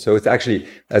interoception. So it's actually,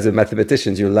 as a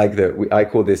mathematician, I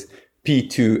call this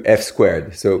P2F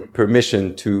squared. So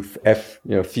permission to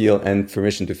feel and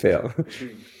permission to fail.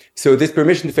 So this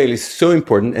permission to fail is so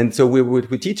important. And so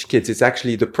we teach kids, it's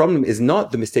actually, the problem is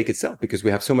not the mistake itself, because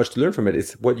we have so much to learn from it.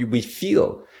 It's what we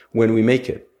feel when we make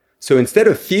it. So instead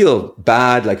of feel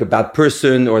bad, like a bad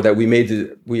person, or that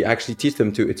we actually teach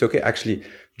them to, it's okay, actually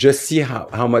just see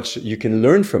how much you can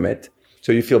learn from it.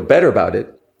 So you feel better about it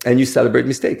and you celebrate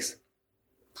mistakes.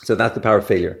 So that's the power of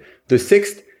failure. The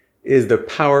sixth is the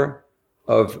power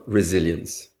of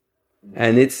resilience.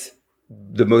 And it's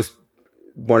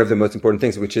one of the most important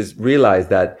things, which is realize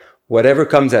that whatever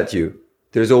comes at you,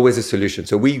 there's always a solution.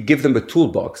 So we give them a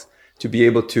toolbox to be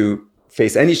able to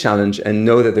face any challenge and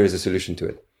know that there is a solution to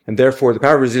it. And therefore, the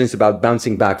power of resilience is about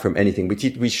bouncing back from anything.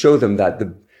 We show them that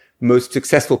the most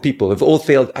successful people have all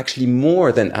failed actually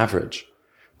more than average,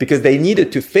 because they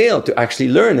needed to fail to actually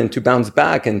learn and to bounce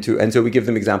back. And so we give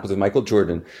them examples of Michael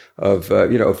Jordan, of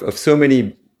so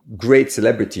many great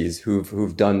celebrities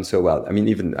who've done so well. I mean,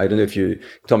 even, I don't know if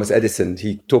Thomas Edison,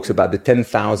 he talks about the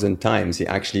 10,000 times he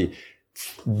actually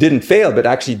didn't fail, but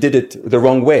actually did it the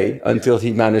wrong way until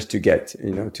he managed to get,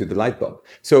 to the light bulb.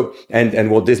 So, and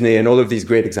Walt Disney and all of these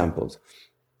great examples.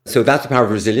 So that's the power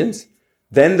of resilience.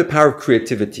 Then the power of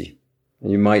creativity.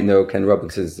 And you might know Ken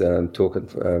Robinson's talk I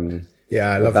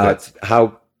love about that.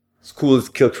 how schools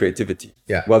kill creativity.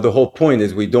 Yeah. Well, the whole point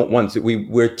is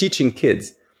we're teaching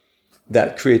kids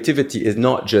that creativity is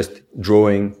not just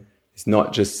drawing, it's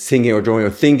not just singing or drawing or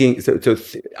thinking.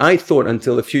 I thought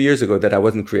until a few years ago that I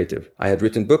wasn't creative. I had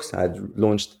written books, I had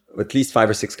launched at least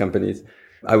 5 or 6 companies.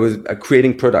 I was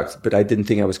creating products, but I didn't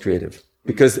think I was creative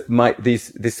because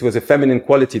this was a feminine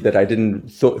quality that I didn't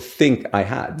think I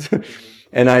had.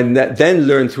 And I then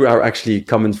learned through our actually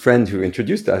common friend who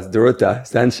introduced us, Dorota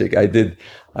Stanchik.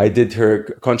 I did her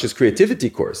conscious creativity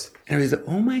course, and I was like,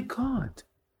 oh my God.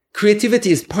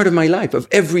 Creativity is part of my life, of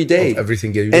every day. Of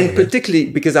everything you do. And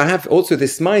particularly because I have also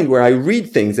this mind where I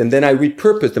read things and then I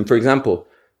repurpose them. For example,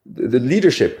 the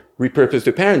leadership, repurposed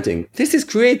to parenting. This is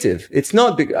creative. It's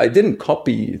not big. I didn't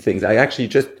copy things. I actually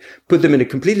just put them in a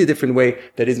completely different way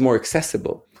that is more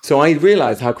accessible. So I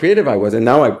realized how creative I was. And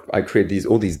now I create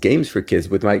all these games for kids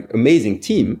with my amazing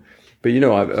team. But,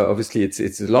 obviously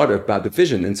it's a lot about the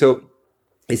vision. And so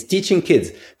it's teaching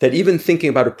kids that even thinking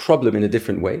about a problem in a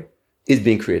different way is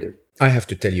being creative. I have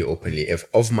to tell you openly,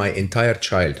 of my entire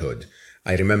childhood,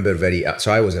 I remember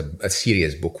so I was a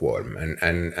serious bookworm.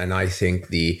 And I think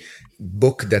the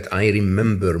book that I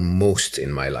remember most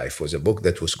in my life was a book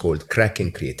that was called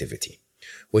Cracking Creativity,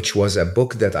 which was a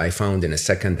book that I found in a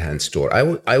secondhand store.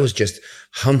 I was just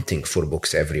hunting for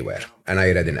books everywhere. And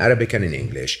I read in Arabic and in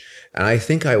English. And I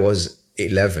think I was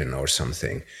 11 or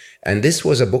something. And this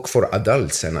was a book for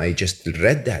adults. And I just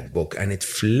read that book and it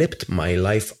flipped my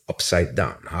life upside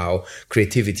down. How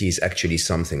creativity is actually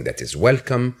something that is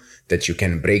welcome, that you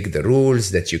can break the rules,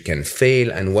 that you can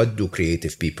fail. And what do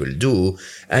creative people do?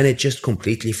 And it just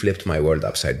completely flipped my world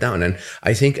upside down. And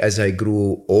I think as I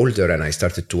grew older and I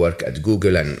started to work at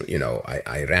Google and,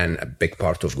 I ran a big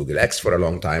part of Google X for a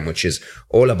long time, which is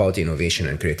all about innovation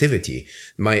and creativity.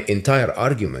 My entire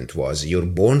argument was you're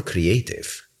born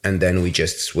creative. And then we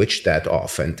just switch that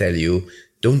off and tell you,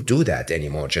 don't do that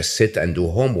anymore. Just sit and do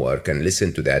homework and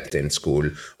listen to that in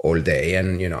school all day.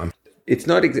 And, it's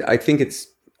not, I think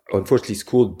unfortunately,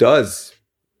 school does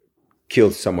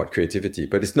kill somewhat creativity,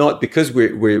 but it's not because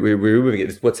we're removing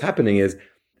it. What's happening is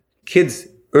kids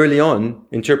early on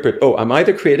interpret, I'm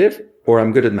either creative or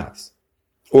I'm good at maths.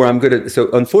 Or I'm good at,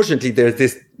 so unfortunately, there's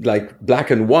this like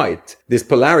black and white, this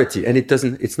polarity, and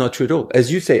it's not true at all.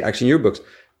 As you say, actually in your books,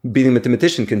 being a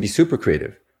mathematician can be super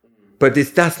creative. But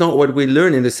that's not what we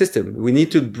learn in the system. We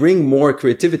need to bring more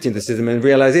creativity in the system and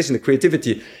realization that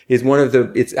creativity is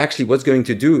it's actually what's going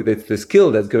to do, that's the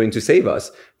skill that's going to save us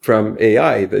from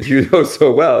AI that you know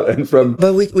so well and from.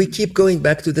 But we keep going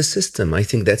back to the system. I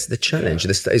think that's the challenge.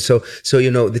 Yeah. So,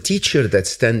 the teacher that's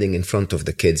standing in front of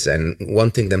the kids and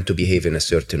wanting them to behave in a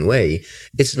certain way,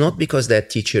 it's not because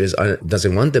that teacher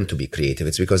doesn't want them to be creative.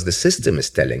 It's because the system is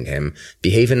telling him,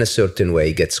 behave in a certain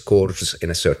way, get scores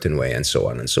in a certain way, and so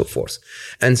on and so forth.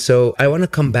 And so I want to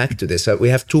come back to this. We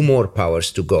have 2 more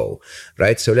powers to go,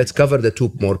 right? So let's cover the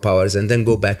 2 more powers and then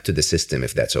go back to the system,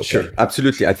 if that's okay. Sure,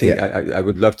 absolutely. I think I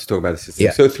would love to talk about the system.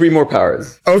 Yeah. So 3 more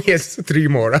powers. Oh, yes, 3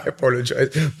 more. I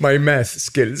apologize. My math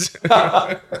skills.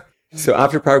 So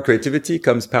after power of creativity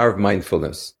comes power of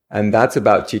mindfulness. And that's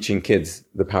about teaching kids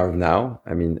the power of now.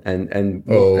 I mean,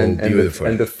 beautiful.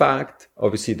 And the fact,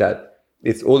 obviously, that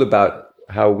it's all about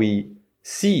how we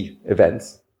see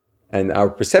events and our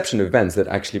perception of events that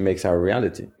actually makes our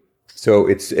reality. So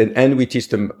and we teach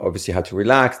them obviously how to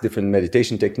relax, different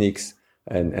meditation techniques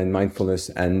and mindfulness.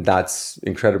 And that's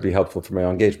incredibly helpful for my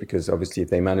young age because obviously if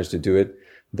they manage to do it,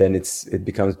 then it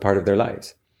becomes part of their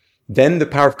lives. Then the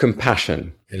power of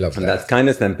compassion. I love that. And that's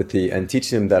kindness and empathy and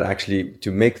teaching them that actually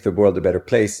to make the world a better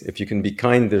place, if you can be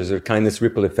kind, there's a kindness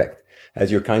ripple effect. As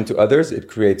you're kind to others, it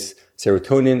creates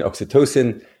serotonin,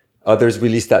 oxytocin. Others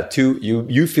release that too.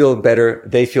 You feel better,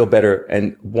 they feel better.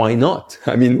 And why not?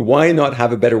 I mean, why not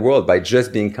have a better world by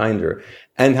just being kinder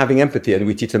and having empathy? And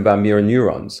we teach them about mirror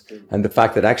neurons and the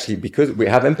fact that actually, because we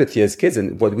have empathy as kids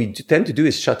and what we tend to do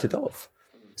is shut it off.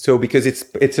 So because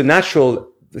it's a natural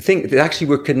thing that actually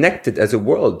we're connected as a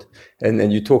world.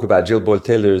 And you talk about Jill Boyle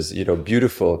Taylor's,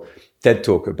 beautiful TED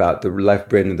talk about the left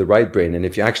brain and the right brain. And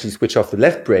if you actually switch off the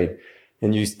left brain,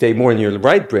 and you stay more in your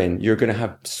right brain, you're going to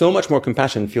have so much more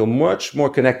compassion, feel much more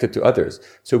connected to others.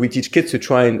 So we teach kids to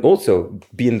try and also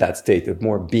be in that state of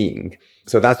more being.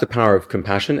 So that's the power of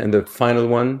compassion. And the final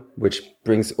one, which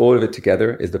brings all of it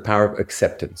together, is the power of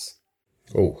acceptance.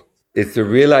 Oh, it's the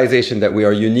realization that we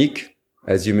are unique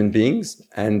as human beings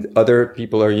and other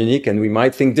people are unique and we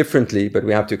might think differently, but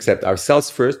we have to accept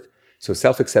ourselves first. So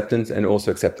self-acceptance and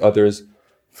also accept others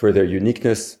for their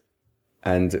uniqueness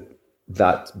and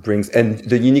that brings, and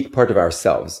the unique part of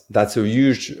ourselves. That's a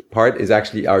huge part is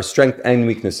actually our strength and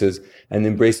weaknesses and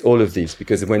embrace all of these.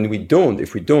 Because if we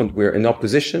don't, we're in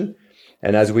opposition.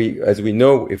 And as we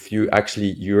know, if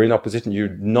you're in opposition,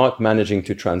 you're not managing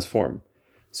to transform.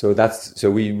 So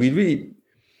we really,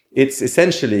 it's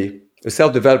essentially a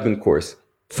self-development course.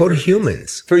 For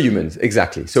humans. For humans,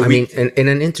 exactly. So in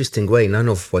an interesting way, none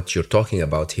of what you're talking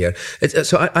about here.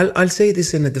 So I'll say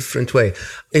this in a different way.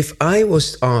 If I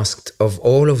was asked of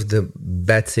all of the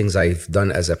bad things I've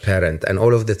done as a parent and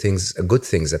all of the good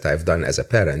things that I've done as a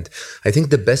parent, I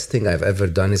think the best thing I've ever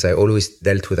done is I always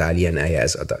dealt with Ali and Aya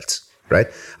as adults. right?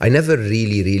 I never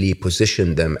really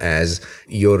positioned them as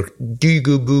your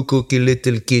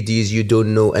little kiddies, you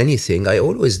don't know anything. I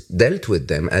always dealt with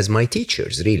them as my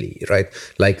teachers, really, right?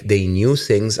 Like they knew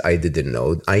things I didn't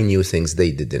know. I knew things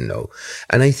they didn't know.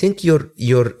 And I think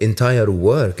your entire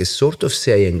work is sort of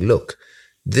saying, look,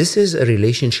 this is a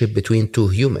relationship between two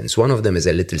humans. One of them is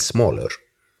a little smaller,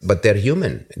 but they're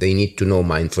human. They need to know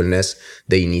mindfulness.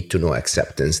 They need to know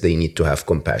acceptance. They need to have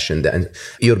compassion. And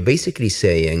you're basically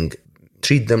saying,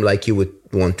 treat them like you would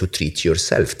want to treat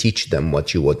yourself. Teach them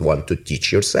what you would want to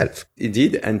teach yourself.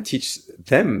 Indeed, and teach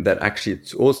them that actually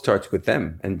it all starts with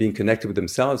them and being connected with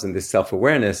themselves and this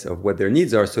self-awareness of what their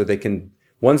needs are, so they can,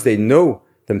 once they know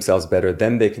themselves better,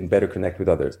 then they can better connect with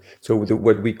others. So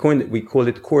what we call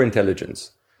it core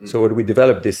intelligence. So what we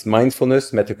develop, this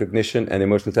mindfulness, metacognition, and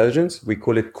emotional intelligence, we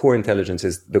call it core intelligence,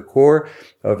 is the core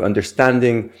of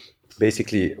understanding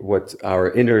basically what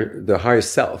our the higher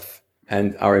self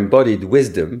and our embodied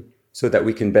wisdom, so that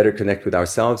we can better connect with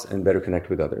ourselves and better connect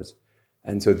with others.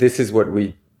 And so this is what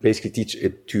we basically teach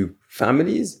it to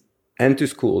families and to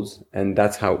schools. And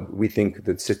that's how we think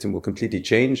the system will completely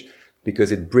change,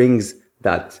 because it brings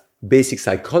that basic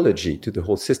psychology to the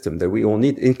whole system that we all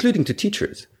need, including to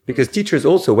teachers. Because teachers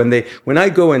also, when I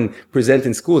go and present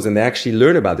in schools and they actually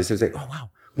learn about this, they're like, oh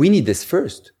wow, we need this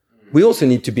first. We also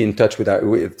need to be in touch with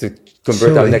to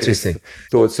convert our next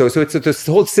thoughts. So it's this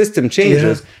whole system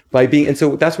changes by being, and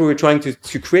so that's what we're trying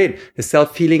to create, a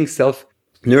self-healing,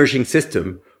 self-nourishing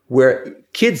system where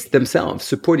kids themselves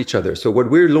support each other. So what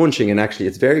we're launching, and actually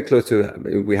it's very close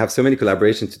to, we have so many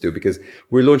collaborations to do, because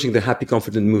we're launching the Happy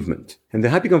Confident Movement. And the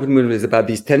Happy Confident Movement is about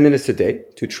these 10 minutes a day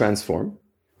to transform,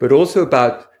 but also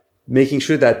about making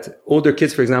sure that older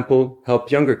kids, for example,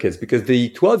 help younger kids, because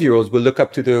the 12-year-olds will look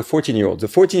up to the 14-year-olds. The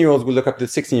 14-year-olds will look up to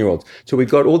the 16-year-olds. So we've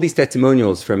got all these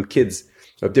testimonials from kids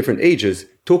of different ages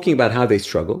talking about how they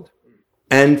struggled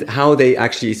and how they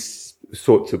actually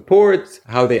sought support,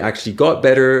 how they actually got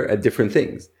better at different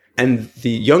things. And the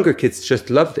younger kids just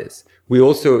love this. We're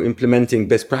also implementing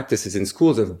best practices in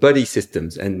schools of buddy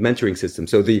systems and mentoring systems.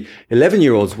 So the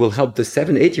 11-year-olds will help the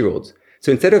 7, 8-year-olds.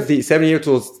 So instead of the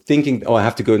 7-year-olds thinking, oh, I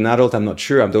have to go to an adult, I'm not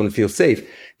sure, I don't feel safe,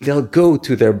 they'll go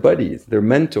to their buddies, their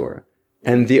mentor.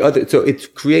 And so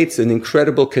it creates an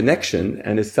incredible connection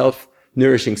and a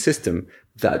self-nourishing system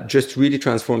that just really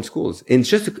transforms schools.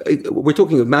 We're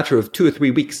talking a matter of 2 or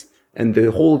 3 weeks, and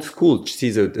the whole school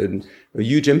sees a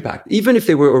huge impact, even if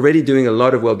they were already doing a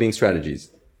lot of well-being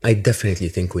strategies. I definitely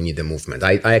think we need a movement.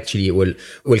 I actually will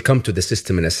come to the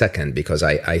system in a second, because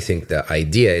I think the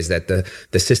idea is that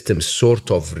the system sort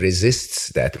of resists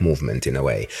that movement in a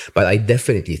way. But I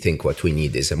definitely think what we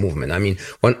need is a movement. I mean,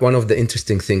 one of the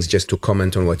interesting things, just to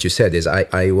comment on what you said, is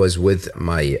I was with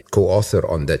my co-author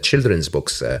on the children's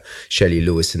books, Shelley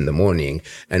Lewis, in the morning,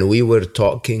 and we were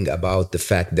talking about the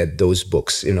fact that those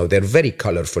books, they're very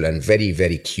colorful and very,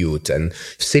 very cute and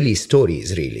silly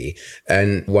stories, really.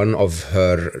 And one of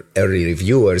her early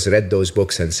reviewers read those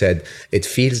books and said, it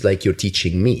feels like you're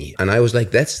teaching me. And I was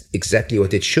like, that's exactly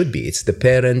what it should be. It's the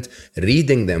parent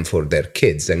reading them for their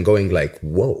kids and going like,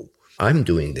 whoa, I'm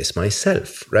doing this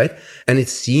myself, right? And it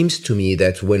seems to me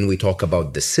that when we talk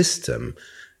about the system,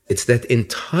 it's that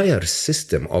entire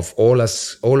system of all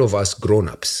of us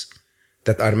grown-ups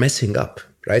that are messing up.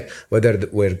 Right? Whether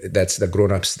that's the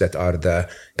grown-ups that are the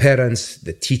parents,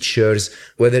 the teachers,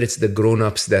 whether it's the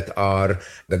grown-ups that are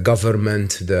the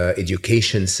government, the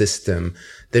education system,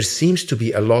 there seems to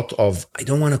be a lot of, I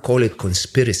don't want to call it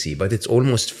conspiracy, but it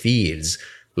almost feels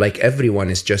like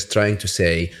everyone is just trying to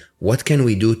say, what can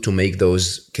we do to make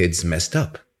those kids messed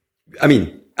up? I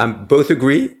mean, I both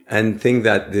agree and think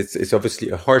that it's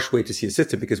obviously a harsh way to see the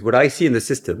system, because what I see in the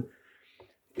system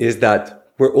is that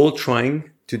we're all trying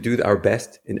to do our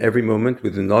best in every moment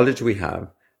with the knowledge we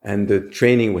have and the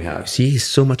training we have. See, he's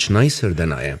so much nicer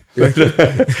than I am.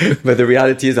 But the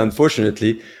reality is,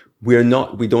 unfortunately, we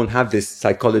don't have this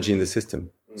psychology in the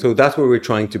system. So that's what we're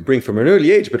trying to bring from an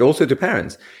early age, but also to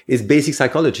parents, is basic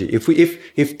psychology.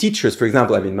 If teachers, for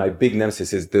example, my big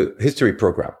nemesis is the history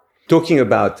program, talking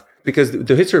about, because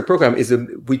the history program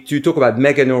you talk about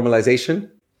mega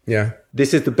normalization. Yeah.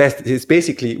 This is the best. It's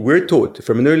basically, we're taught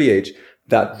from an early age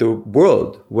that the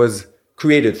world was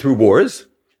created through wars,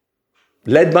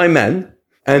 led by men,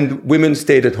 and women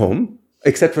stayed at home,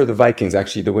 except for the Vikings.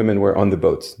 Actually, the women were on the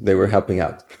boats. They were helping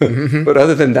out. Mm-hmm. But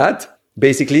other than that,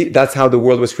 basically, that's how the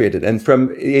world was created. And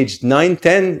from age 9,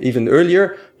 10, even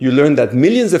earlier, you learn that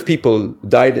millions of people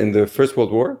died in the First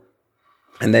World War.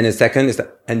 And then a second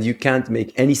and you can't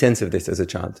make any sense of this as a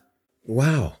child.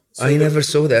 Wow. I never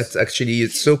saw that. Actually,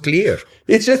 it's so clear.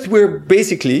 It's just, we're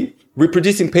basically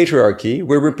reproducing patriarchy.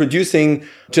 We're reproducing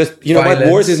just, Violence.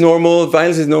 wars is normal,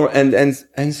 violence is normal, and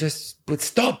just, but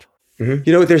stop.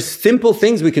 There's simple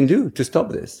things we can do to stop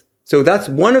this. So that's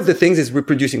one of the things is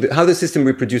reproducing, how the system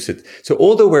reproduces it. So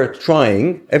although we're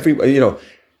trying,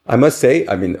 I must say,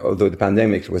 although the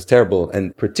pandemic was terrible,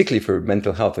 and particularly for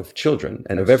mental health of children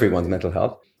and of everyone's mental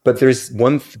health, but there's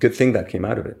one good thing that came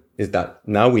out of it, is that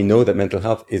now we know that mental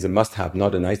health is a must-have,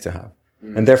 not a nice-to-have.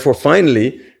 And therefore,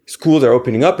 finally, schools are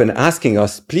opening up and asking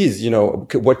us, please,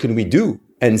 what can we do?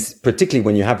 And particularly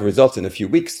when you have results in a few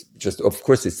weeks, just, of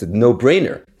course, it's a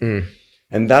no-brainer.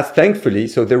 And that's thankfully,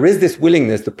 so there is this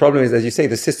willingness. The problem is, as you say,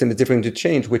 the system is difficult to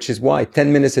change, which is why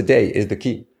 10 minutes a day is the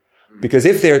key. Because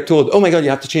if they're told, oh my God, you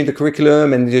have to change the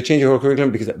curriculum and you change your whole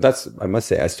curriculum, because I must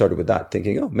say, I started with that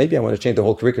thinking, oh, maybe I want to change the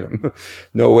whole curriculum.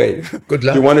 No way. Good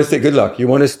luck. You want to say good luck. You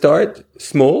want to start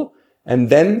small, and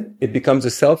then it becomes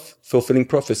a self-fulfilling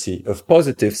prophecy of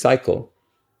positive cycle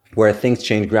where things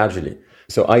change gradually.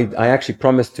 So I actually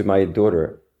promised to my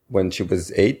daughter when she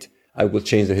was 8, I will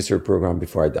change the history program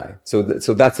before I die. So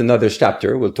that's another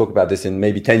chapter. We'll talk about this in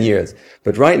maybe 10 years.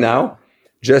 But right now,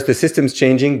 just the system's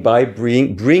changing by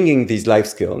bringing these life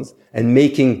skills and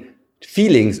making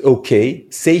feelings okay,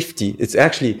 safety. It's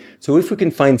actually, so if we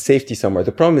can find safety somewhere,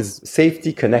 the problem is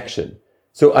safety, connection.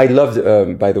 So I loved,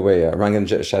 by the way, Rangan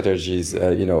Chatterjee's,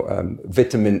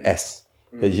 vitamin S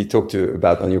that he talked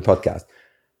about on your podcast.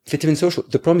 Vitamin social.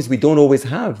 The problem is we don't always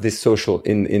have this social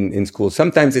in school.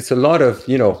 Sometimes it's a lot of,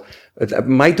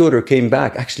 my daughter came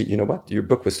back. Actually, you know what? Your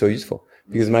book was so useful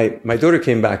because my daughter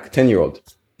came back, 10-year-old,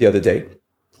 the other day.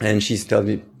 And she's telling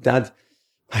me, Dad,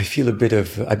 I feel a bit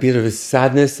of a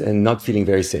sadness and not feeling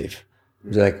very safe. I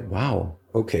was like, wow,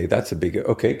 okay, that's a big,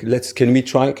 okay, can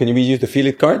we use the feel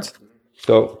it cards?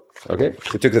 So, okay,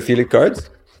 she took the feel it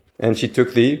cards and she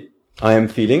took the I am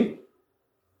feeling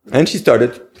and she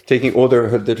started taking all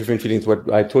the different feelings.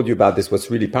 What I told you about this, what's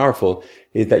really powerful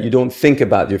is that you don't think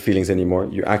about your feelings anymore.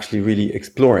 You're actually really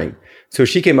exploring. So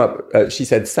she came up, she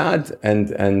said sad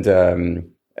and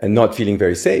not feeling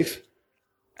very safe.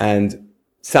 And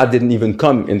sad didn't even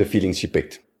come in the feelings she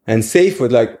picked. And safe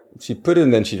was like, she put it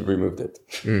and then she removed it.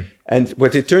 And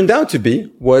what it turned out to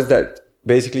be was that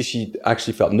basically she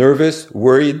actually felt nervous,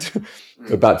 worried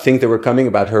about things that were coming,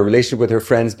 about her relationship with her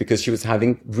friends, because she was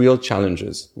having real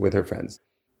challenges with her friends.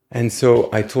 And so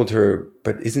I told her,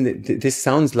 but isn't it, this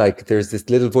sounds like there's this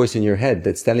little voice in your head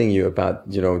that's telling you about,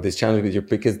 this challenge with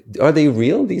because are they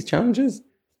real, these challenges?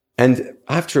 And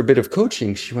after a bit of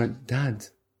coaching, she went, Dad,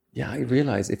 yeah, I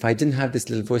realized if I didn't have this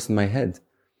little voice in my head,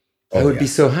 I would be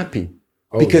so happy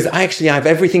because I actually have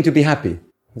everything to be happy.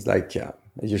 I was like, yeah,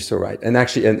 you're so right. And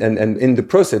actually, and in the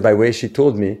process, by the way, she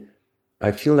told me,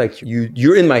 I feel like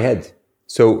you're in my head.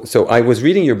 So I was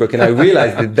reading your book and I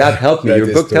realized that helped me.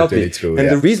 Your book totally helped me. True, and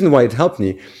the reason why it helped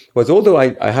me was, although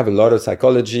I have a lot of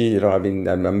psychology,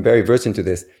 I'm very versed into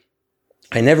this.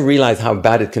 I never realized how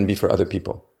bad it can be for other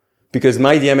people. Because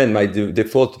my DMN, my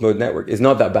default mode network, is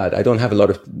not that bad. I don't have a lot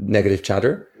of negative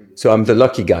chatter. So I'm the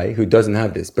lucky guy who doesn't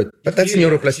have this. But that's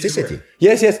neuroplasticity.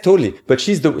 Yes, totally. But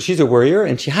she's a warrior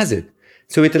and she has it.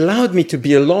 So it allowed me to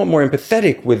be a lot more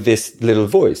empathetic with this little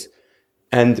voice.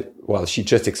 And well, she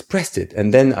just expressed it.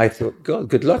 And then I thought, God,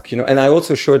 good luck, And I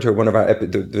also showed her one of our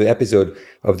the episode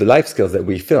of the life skills that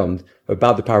we filmed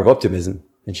about the power of optimism.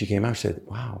 And she came out, she said,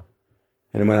 wow.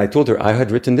 And when I told her I had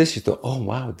written this, she thought, oh,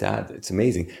 wow, Dad, it's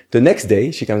amazing. The next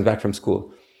day, she comes back from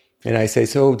school. And I say,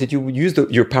 so did you use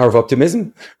your power of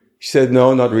optimism? She said,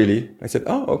 no, not really. I said,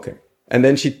 oh, okay. And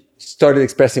then she started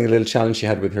expressing a little challenge she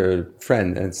had with her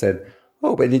friend and said,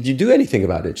 oh, but did you do anything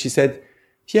about it? She said,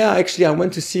 yeah, actually, I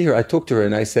went to see her. I talked to her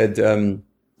and I said,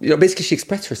 basically she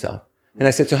expressed herself. And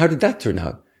I said, so how did that turn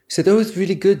out? She said, oh, it's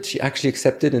really good. She actually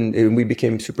accepted and we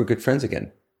became super good friends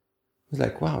again. I was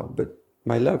like, wow, but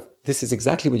my love, this is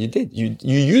exactly what you did. You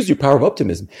used your power of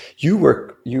optimism.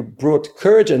 You brought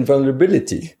courage and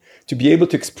vulnerability to be able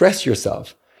to express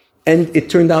yourself. And it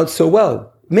turned out so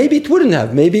well. Maybe it wouldn't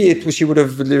have. Maybe she would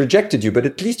have rejected you, but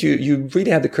at least you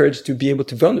really had the courage to be able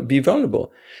to be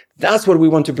vulnerable. That's what we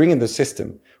want to bring in the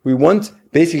system. We want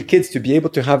basically kids to be able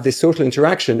to have this social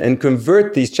interaction and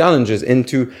convert these challenges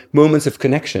into moments of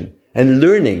connection and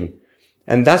learning.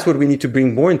 And that's what we need to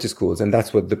bring more into schools. And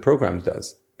that's what the program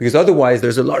does. Because otherwise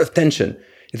there's a lot of tension.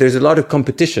 There's a lot of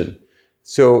competition.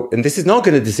 So, and this is not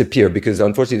going to disappear because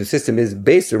unfortunately the system is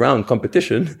based around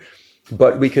competition,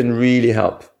 but we can really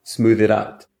help smooth it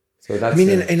out. So that's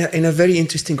in a very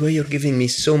interesting way, you're giving me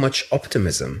so much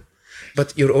optimism,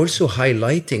 but you're also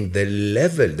highlighting the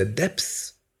level, the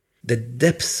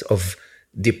depth of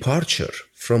departure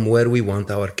from where we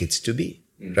want our kids to be.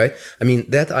 right? I mean,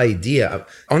 that idea,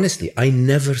 honestly, I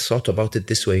never thought about it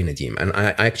this way, Nadeem. And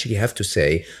I actually have to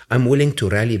say, I'm willing to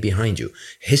rally behind you.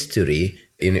 History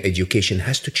in education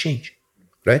has to change,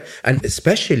 right? And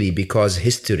especially because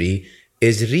history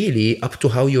is really up to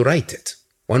how you write it.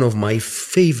 One of my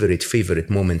favorite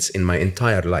moments in my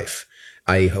entire life.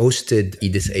 I hosted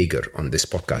Edith Eger on this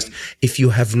podcast. If you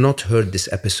have not heard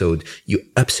this episode, you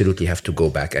absolutely have to go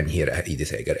back and hear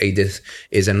Edith Eger. Edith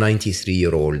is a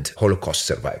 93-year-old Holocaust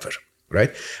survivor,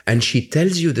 right? And she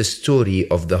tells you the story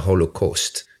of the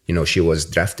Holocaust. You know, she was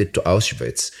drafted to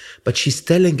Auschwitz, but she's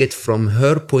telling it from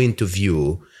her point of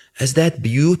view as that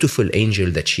beautiful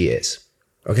angel that she is,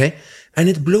 okay? And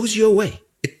it blows you away.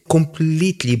 It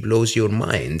completely blows your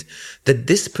mind that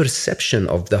this perception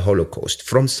of the Holocaust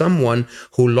from someone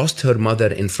who lost her mother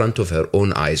in front of her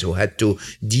own eyes, who had to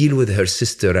deal with her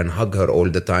sister and hug her all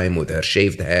the time with her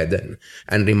shaved head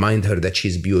and remind her that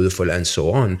she's beautiful and so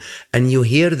on. And you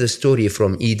hear the story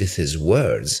from Edith's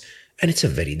words, and it's a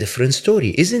very different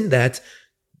story. Isn't that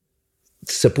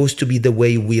supposed to be the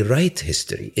way we write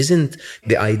history? Isn't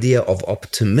the idea of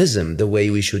optimism the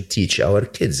way we should teach our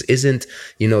kids? Isn't,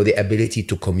 the ability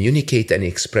to communicate and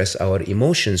express our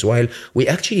emotions, while we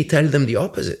actually tell them the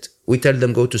opposite? We tell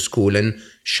them go to school and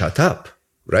shut up,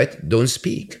 right? Don't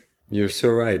speak. You're so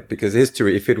right, because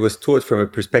history, if it was taught from a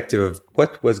perspective of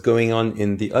what was going on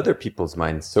in the other people's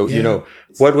minds. So,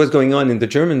 what was going on in the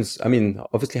Germans,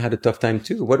 obviously had a tough time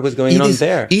too. What was going on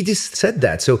there? Edith said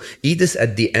that. So Edith,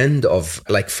 at the end of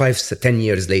 5-10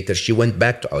 years later, she went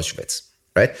back to Auschwitz,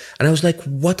 right? And I was like,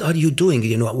 what are you doing?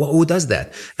 Who does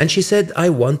that? And she said, I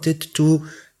wanted to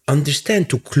understand,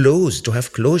 to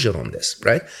have closure on this,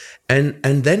 right?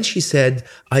 And then she said,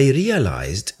 I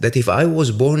realized that if I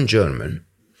was born German,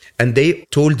 and they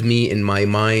told me in my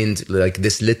mind, like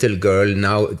this little girl,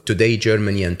 now today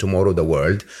Germany and tomorrow the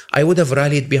world, I would have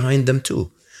rallied behind them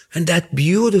too. And that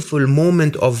beautiful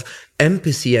moment of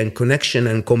empathy and connection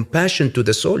and compassion to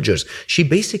the soldiers, she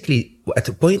basically at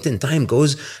a point in time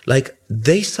goes like,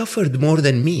 they suffered more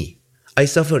than me. I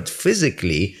suffered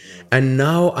physically, and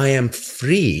now I am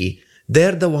free.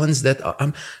 They're the ones that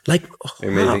I'm like,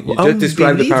 amazing. You just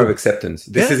described the power of acceptance.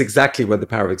 This is exactly what the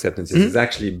power of acceptance is. It's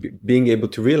actually being able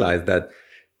to realize that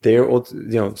they're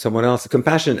also, someone else,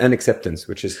 compassion and acceptance,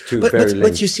 which is two very linked.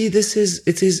 But you see,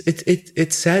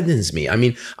 it saddens me. I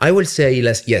mean, I will say,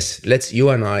 let's you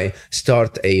and I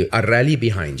start a rally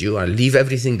behind you. I'll leave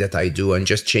everything that I do and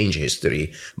just change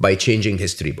history by changing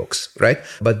history books, right?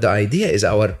 But the idea is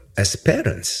as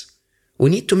parents, we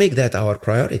need to make that our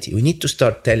priority. We need to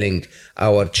start telling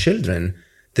our children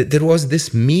that there was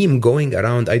this meme going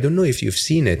around. I don't know if you've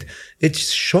seen it. It's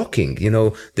shocking.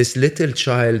 This little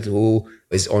child who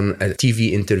is on a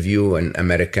TV interview in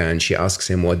America, and she asks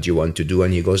him, what do you want to do?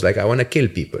 And he goes like, I want to kill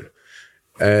people.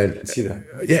 And see that?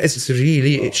 Yeah,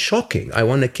 it's shocking. I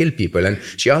want to kill people. And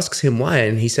she asks him why.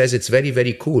 And he says, it's very,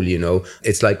 very cool.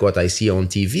 It's like what I see on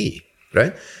TV,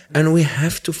 right? And we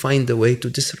have to find a way to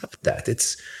disrupt that.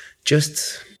 It's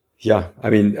just... Yeah,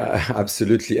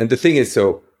 absolutely. And the thing is,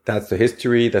 so that's the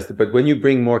history. But when you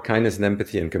bring more kindness and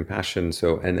empathy and compassion,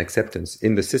 and acceptance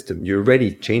in the system, you're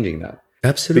already changing that.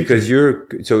 Absolutely. Because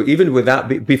even with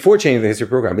that, before changing the history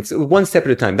program, it's one step at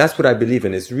a time. That's what I believe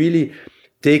in. It's really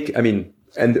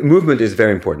and movement is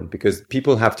very important, because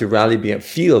people have to rally,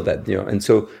 feel that, and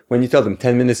so when you tell them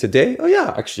 10 minutes a day, oh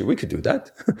yeah, actually we could do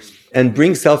that. And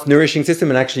bring self-nourishing system,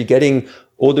 and actually getting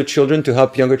older children to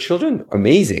help younger children,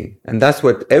 amazing. And that's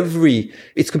what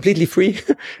it's completely free.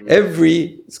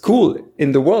 Every school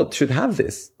in the world should have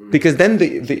this, because then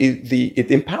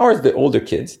it empowers the older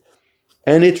kids,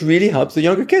 and it really helps the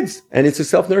younger kids. And it's a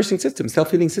self-nourishing system,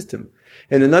 self-healing system.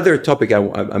 And another topic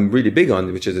I'm really big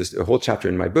on, which is a whole chapter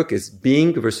in my book, is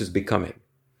being versus becoming.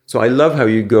 So I love how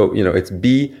you go, it's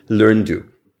be, learn, do.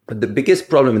 But the biggest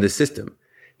problem in the system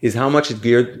is how much it's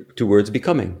geared towards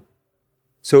becoming.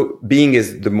 So being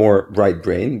is the more right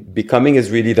brain. Becoming is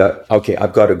really okay,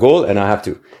 I've got a goal and I have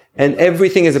to. And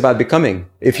everything is about becoming.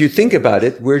 If you think about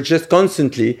it, we're just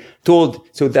constantly told.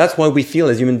 So that's why we feel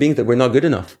as human beings that we're not good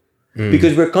enough.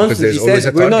 Because we're constantly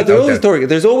said we're not.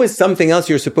 There's always something else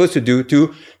you're supposed to do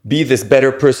to be this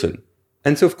better person.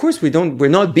 And so of course we're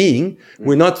not being,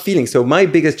 we're not feeling. So my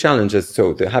biggest challenge is,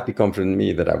 the happy, confident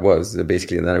me that I was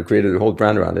basically, and then I created a whole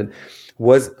brand around it,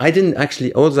 was I didn't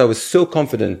actually, although I was so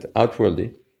confident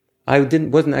outwardly,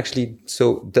 wasn't actually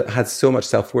had so much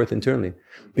self-worth internally,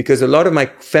 because a lot of my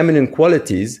feminine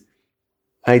qualities,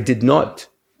 I did not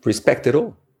respect at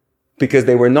all, because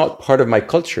they were not part of my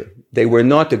culture. They were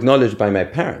not acknowledged by my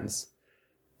parents,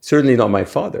 certainly not my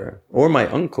father or my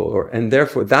uncle. And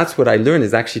therefore, that's what I learned,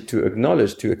 is actually to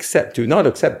acknowledge, to not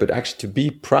accept, but actually to be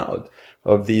proud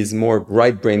of these more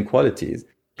right brain qualities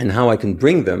and how I can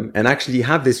bring them and actually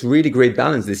have this really great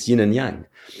balance, this yin and yang.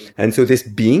 And so this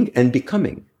being and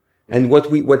becoming. And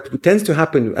what tends to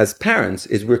happen as parents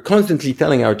is we're constantly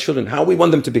telling our children how we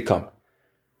want them to become.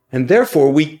 And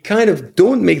therefore, we kind of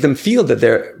don't make them feel that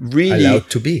they're really allowed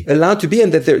to be,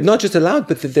 and that they're not just allowed,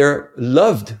 but that they're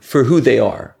loved for who they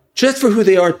are, just for who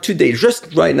they are today,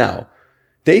 just right now.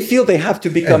 They feel they have to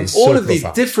become all of these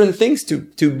different things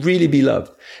to really be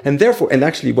loved. And therefore, and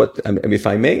actually if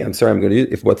I may, I'm sorry, I'm going to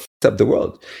use, what fucks up the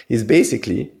world is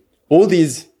basically all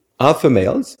these alpha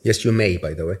males. Yes, you may,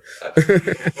 by the way.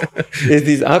 Is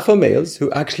these alpha males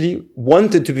who actually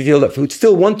wanted to feel loved, who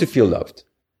still want to feel loved.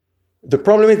 The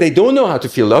problem is they don't know how to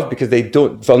feel love because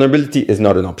vulnerability is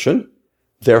not an option.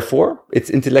 Therefore, it's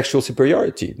intellectual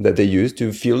superiority that they use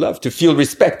to feel love, to feel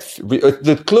respect.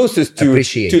 The closest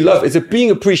to love is being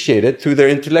appreciated through their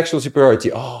intellectual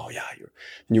superiority. Oh, yeah,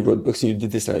 you wrote books and you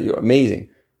did this, you're amazing.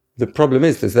 The problem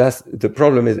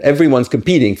is everyone's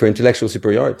competing for intellectual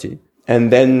superiority.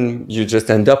 And then you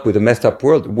just end up with a messed up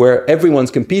world where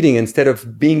everyone's competing instead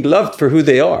of being loved for who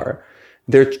they are.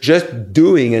 They're just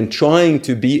doing and trying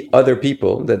to be other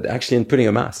people that actually in putting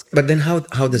a mask. But then how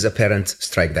does a parent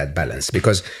strike that balance?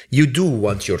 Because you do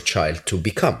want your child to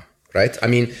become, right? I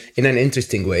mean, in an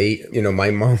interesting way,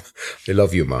 my mom, I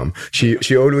love you, mom.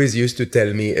 She always used to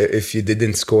tell me, if you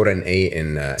didn't score an A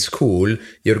in school,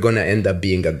 you're going to end up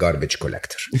being a garbage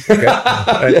collector. Okay?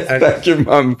 Yes, thank you,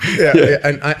 mom. Yeah.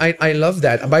 And I love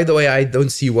that. By the way, I don't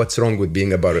see what's wrong with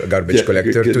being a garbage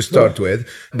collector to start with.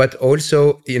 But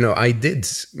also, I did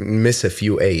miss a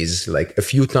few A's, like a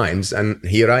few times. And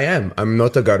here I am. I'm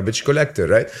not a garbage collector,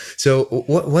 right? So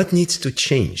what needs to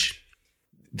change?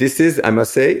 I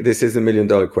must say, this is $1 million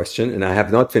question, and I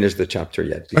have not finished the chapter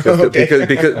yet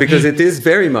because it is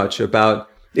very much about,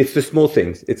 it's the small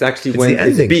things. It's actually when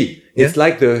it's B. Yeah? It's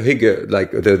like the hygge,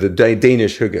 like the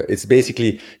Danish hygge. It's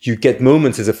basically, you get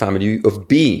moments as a family of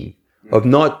being, of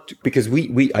not, because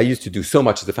I used to do so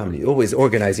much as a family, always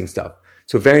organizing stuff.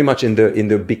 So very much in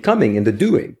the becoming, in the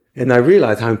doing. And I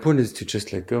realized how important it is to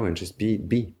just let go and just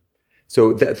be.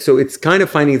 So it's kind of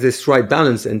finding this right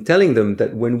balance and telling them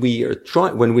that when we're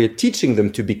teaching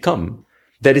them to become,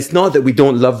 that it's not that we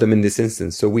don't love them in this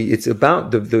instance. So it's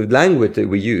about the language that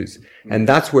we use. And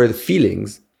that's where the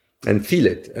feelings and feel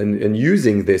it and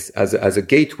using this as a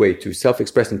gateway to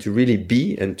self-express and to really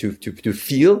be and to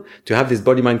feel, to have this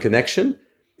body-mind connection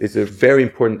is a very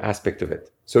important aspect of it.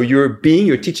 So you're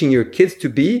teaching your kids to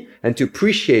be and to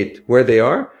appreciate where they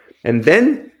are. And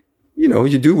then,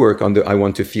 you do work on the I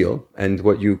want to feel and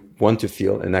what you want to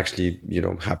feel and actually,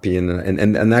 happy.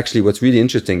 And actually what's really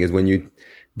interesting is when you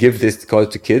give this call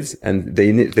to kids and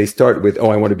they start with,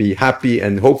 I want to be happy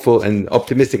and hopeful and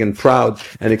optimistic and proud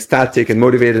and ecstatic and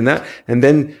motivated and that. And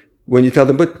then when you tell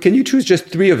them, but can you choose just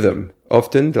 3 of them?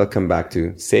 Often they'll come back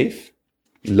to safe,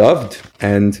 loved,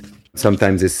 and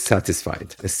sometimes is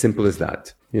satisfied. As simple as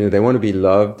that. They want to be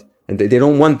loved and they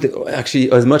don't want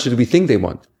actually as much as we think they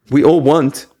want. We all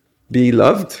want be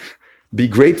loved, be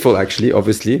grateful, actually,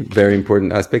 obviously, very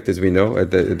important aspect, as we know.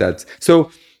 So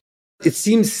it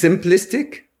seems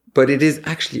simplistic, but it is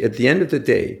actually, at the end of the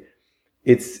day,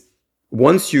 it's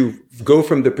once you go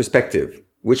from the perspective,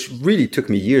 which really took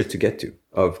me years to get to,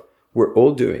 of we're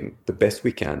all doing the best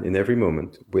we can in every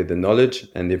moment with the knowledge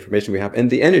and the information we have and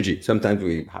the energy. Sometimes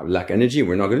we lack energy and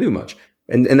we're not going to do much.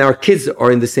 And our kids are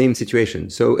in the same situation.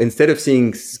 So instead of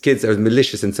seeing kids as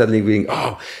malicious and suddenly being,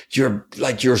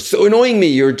 you're so annoying me.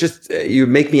 You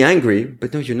make me angry.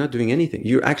 But no, you're not doing anything.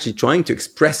 You're actually trying to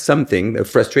express something, a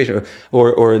frustration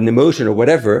or an emotion or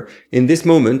whatever in this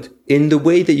moment in the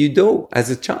way that you do as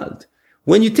a child.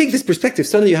 When you take this perspective,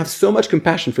 suddenly you have so much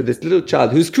compassion for this little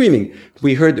child who's screaming.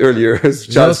 We heard earlier his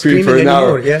child scream for an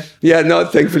hour. Yeah, no,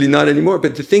 thankfully not anymore.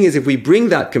 But the thing is, if we bring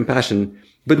that compassion,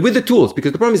 but with the tools,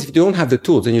 because the problem is if you don't have the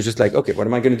tools, then you're just like, okay, what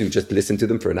am I going to do? Just listen to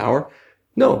them for an hour?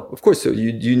 No, of course. So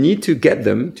you need to get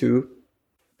them to.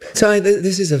 So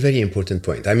this is a very important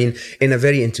point. I mean, in a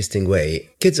very interesting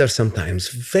way, kids are sometimes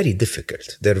very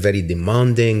difficult. They're very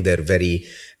demanding. They're very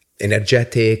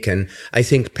energetic. And I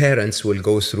think parents will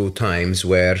go through times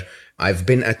where I've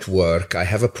been at work. I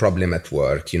have a problem at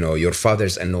work. Your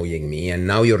father's annoying me and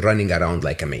now you're running around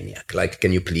like a maniac. Like,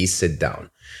 can you please sit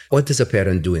down? What does a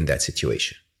parent do in that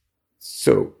situation?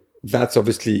 So that's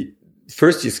obviously,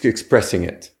 first is expressing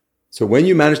it. So when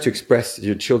you manage to express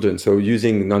your children, so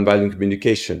using nonviolent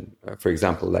communication, for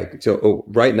example,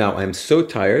 right now I'm so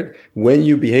tired. When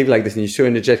you behave like this and you're so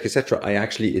energetic, etc.,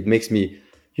 it makes me,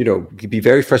 be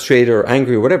very frustrated or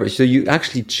angry or whatever. So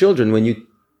children, when you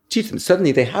teach them,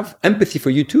 suddenly they have empathy for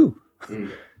you too.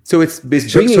 So it's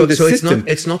bringing the system.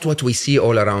 It's not what we see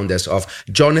all around us of,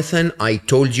 Jonathan, I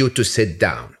told you to sit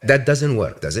down. That doesn't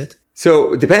work, does it?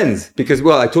 So it depends, because,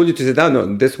 well, I told you to sit down.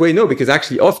 No, this way, no, because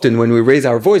actually often when we raise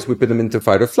our voice, we put them into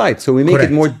fight or flight. So we make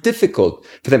it more difficult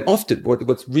for them. Often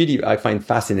what's really, I find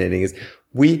fascinating is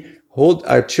we hold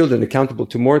our children accountable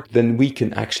to more than we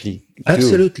can actually do.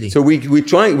 Absolutely. So we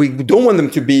don't want them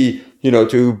to be,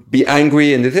 to be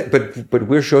angry but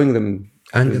we're showing them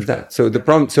that. So the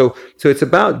problem, so it's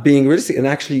about being realistic and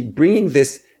actually bringing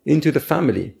this into the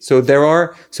family. So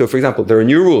for example, there are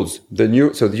new rules,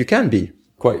 so that you can be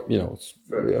quite,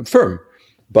 firm,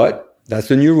 but that's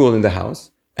the new rule in the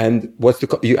house. And we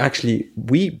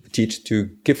teach to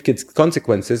give kids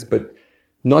consequences, but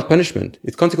not punishment.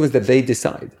 It's consequence that they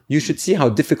decide. You should see how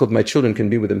difficult my children can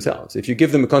be with themselves. If you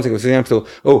give them a consequence, for example,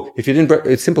 it's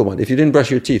a simple one. If you didn't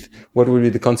brush your teeth, what would be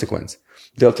the consequence?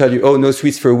 They'll tell you, no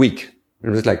sweets for a week.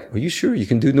 And it's like, are you sure you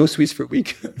can do no sweets for a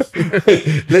week?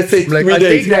 Let's say 3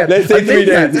 days. Let's say 3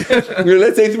 days.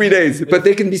 Let's say 3 days. But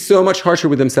they can be so much harsher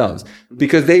with themselves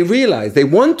because they realize they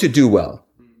want to do well.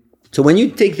 So when you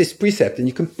take this precept and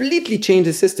you completely change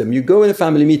the system, you go in a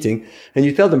family meeting and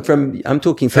you tell them I'm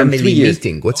talking from 3 years. Family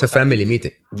meeting. What's a family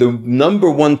meeting? The number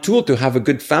one tool to have a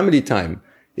good family time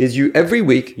is every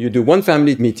week you do one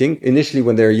family meeting. Initially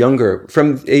when they're younger,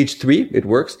 from age 3, it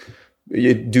works.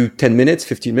 You do 10 minutes,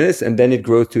 15 minutes, and then it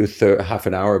grows to half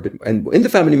an hour. And in the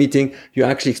family meeting, you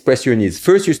actually express your needs.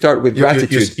 First, you start with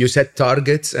gratitude. You set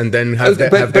targets and then have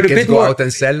the kids go out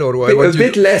and sell, or what? A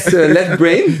bit less left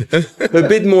brain, a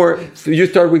bit more. You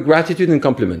start with gratitude and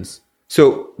compliments.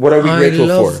 So what are we grateful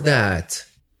for? I love that.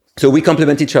 So we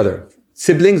compliment each other.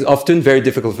 Siblings, often very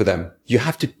difficult for them. You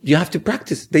have to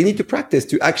practice. They need to practice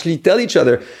to actually tell each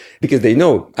other, because they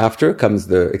know after comes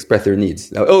the express their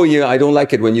needs. Now, I don't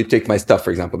like it when you take my stuff, for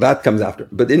example. That comes after.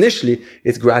 But initially,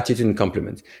 it's gratitude and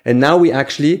compliments. And now we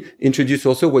actually introduce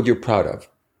also what you're proud of.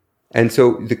 And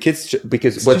so the kids,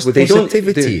 because what they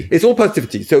positivity. It's all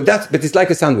positivity. So but it's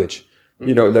like a sandwich.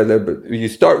 You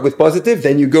start with positive,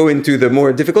 then you go into the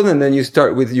more difficult, and then you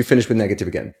finish with negative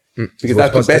again. Because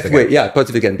that's the best way. Yeah,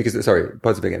 positive again, because that's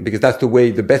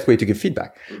the best way to give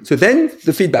feedback. So then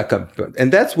the feedback comes.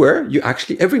 And that's where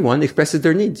everyone expresses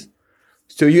their needs.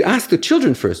 So you ask the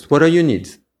children first, what are your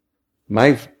needs?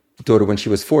 My daughter, when she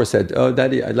was 4, said, "Oh,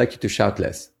 Daddy, I'd like you to shout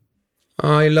less."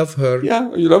 I love her.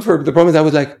 Yeah, you love her. The problem is I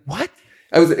was like, what?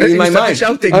 I was in my mind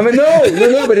shouting.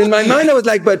 No. But in my mind, I was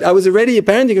like, but I was already a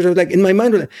parent, because I was like, in my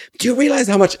mind, do you realize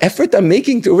how much effort I'm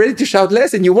making to shout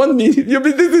less? And you want me,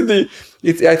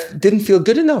 I didn't feel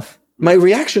good enough. My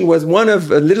reaction was one of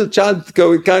a little child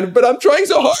going but I'm trying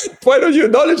so hard. Why don't you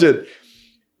acknowledge it?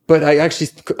 But I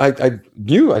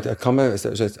knew, I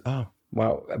said, oh,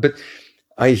 wow. But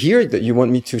I hear that you want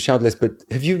me to shout less, but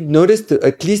have you noticed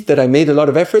at least that I made a lot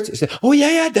of efforts? I said, oh,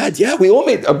 yeah, Dad. Yeah, we all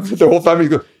made, the whole family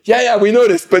go, yeah, we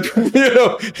noticed, but,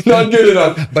 not good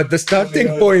enough. But the starting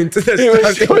point, the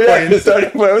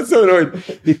starting point, I was so annoyed.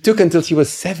 It took until she was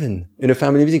 7 in a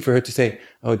family meeting for her to say,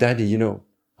 oh, Daddy,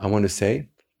 I want to say,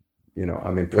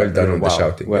 I'm impressed. Well done on the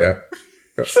shouting. Yeah.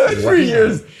 3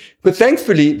 years. But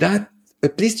thankfully, that,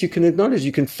 at least you can acknowledge,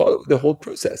 you can follow the whole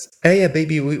process. Yeah,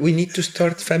 baby, we need to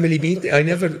start family meeting.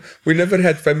 We never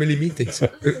had family meetings.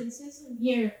 Since I'm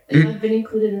here and I've been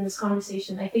included in this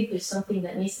conversation, I think there's something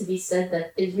that needs to be said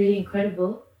that is really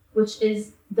incredible, which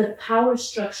is the power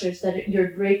structures that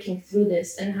you're breaking through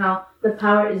this, and how the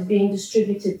power is being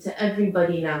distributed to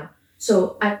everybody now.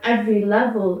 So at every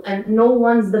level, and no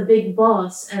one's the big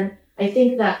boss. And I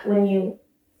think that when you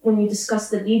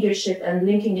discuss the leadership and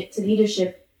linking it to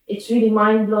leadership, it's really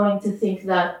mind-blowing to think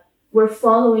that we're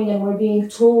following and we're being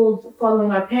told, following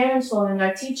our parents, following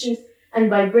our teachers, and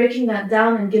by breaking that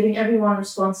down and giving everyone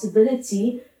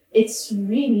responsibility, it's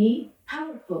really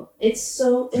powerful. It's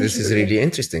so interesting. This is really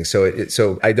interesting.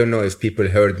 So I don't know if people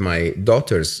heard my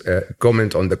daughter's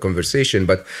comment on the conversation,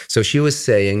 but so she was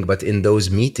saying, but in those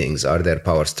meetings, are there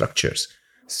power structures?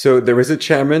 So there is a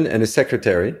chairman and a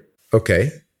secretary.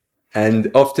 Okay.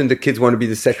 And often the kids want to be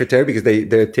the secretary because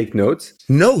they take notes.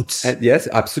 Notes? And yes,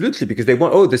 absolutely. Because they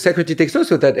want, the secretary takes notes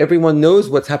so that everyone knows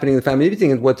what's happening in the family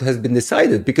meeting and what has been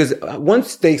decided. Because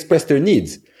once they express their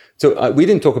needs. So we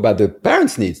didn't talk about the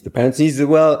parents' needs. The parents' needs is,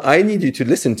 well, I need you to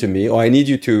listen to me, or I need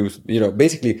you to,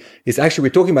 basically it's actually, we're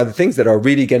talking about the things that are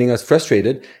really getting us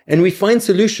frustrated. And we find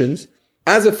solutions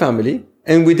as a family,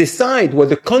 and we decide what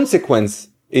the consequence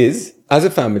is as a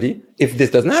family if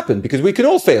this doesn't happen, because we can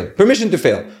all fail, permission to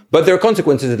fail, but there are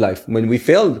consequences in life. When we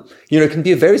fail, it can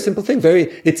be a very simple thing,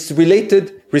 it's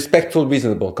related, respectful,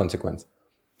 reasonable consequence.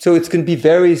 So it can be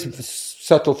very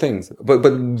subtle things, but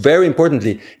very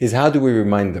importantly is how do we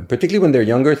remind them, particularly when they're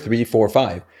younger, 3, 4,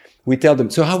 5, we tell them,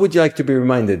 so how would you like to be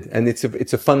reminded? And it's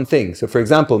a fun thing. So for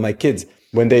example, my kids,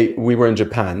 when we were in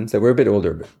Japan, so we're a bit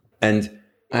older, and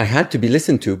I had to be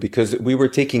listened to because we were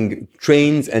taking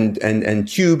trains and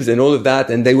tubes and all of that.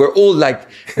 And they were all like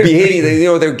behaving,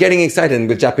 they're getting excited. And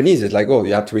with Japanese, it's like, oh,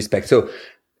 you have to respect. So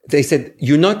they said,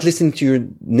 you're not listening to your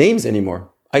names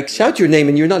anymore. I shout your name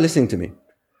and you're not listening to me.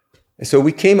 So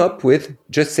we came up with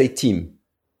just say team.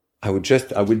 I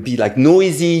would be like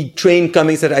noisy train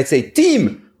coming. So I'd say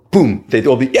team, boom. They'd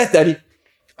all be, yes, daddy.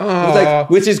 Like,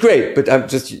 which is great, but I'm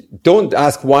just, don't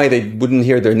ask why they wouldn't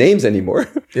hear their names anymore.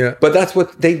 Yeah. But that's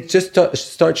what they just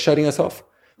start shutting us off.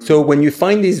 So when you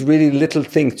find these really little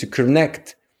things to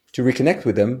reconnect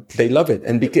with them, they love it.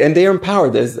 And they are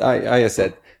empowered, as I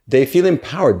said, they feel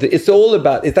empowered. It's all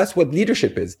about, that's what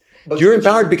leadership is. You're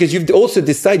empowered because you've also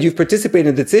decided, you've participated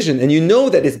in the decision and you know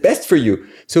that it's best for you.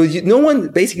 So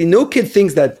no kid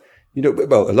thinks that,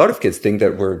 a lot of kids think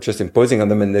that we're just imposing on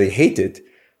them and they hate it.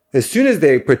 As soon as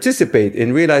they participate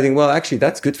in realizing, well, actually,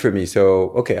 that's good for me. So,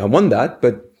 okay, I want that,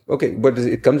 but okay,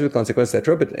 it comes with consequences,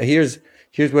 etc. But here's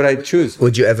what I choose.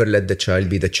 Would you ever let the child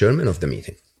be the chairman of the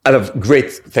meeting?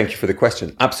 Great. Thank you for the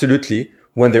question. Absolutely.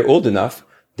 When they're old enough,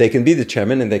 they can be the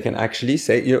chairman and they can actually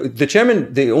say, the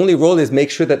chairman, the only role is make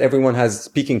sure that everyone has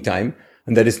speaking time.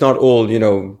 And that it's not all,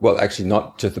 actually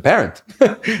not just the parent,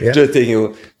 Yeah. just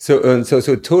taking. So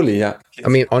totally, yeah. I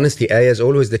mean, honestly, Aya is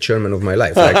always the chairman of my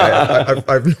life. Like,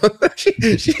 I've not.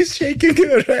 She's shaking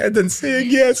her head and saying,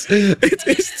 "Yes, it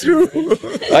is true."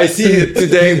 I see it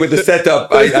today with the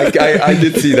setup. I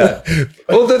did see that.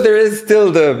 Although there is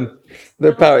still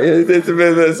the power.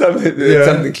 It's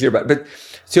something clear about it. But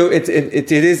so it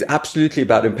is absolutely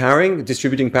about empowering,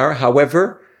 distributing power.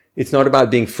 However, it's not about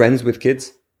being friends with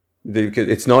kids.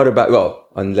 It's not about,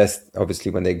 unless obviously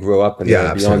when they grow up and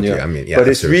they're beyond you. But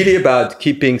it's really about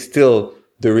keeping still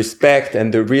the respect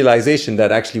and the realization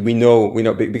that actually we know,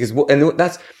 because, and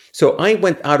that's, so I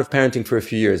went out of parenting for a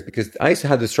few years because I used to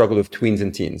have the struggle of tweens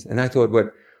and teens. And I thought,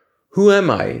 who am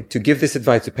I to give this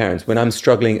advice to parents when I'm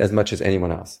struggling as much as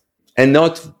anyone else? And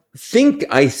not think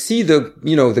I see the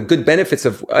good benefits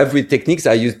of every techniques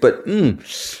I use, but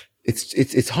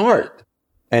it's hard.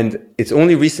 And it's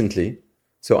only recently.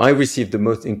 So I received the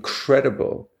most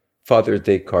incredible Father's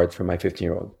Day card from my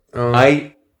 15-year-old. Oh.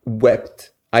 I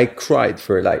wept. I cried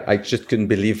I just couldn't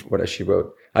believe what she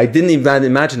wrote. I didn't even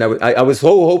imagine. I was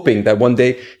so hoping that one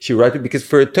day she would write it because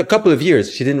for a couple of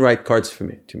years, she didn't write cards to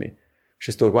me. She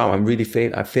just thought, wow, I'm really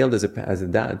failed. I failed as a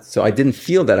dad. So I didn't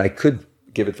feel that I could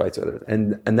give advice to others.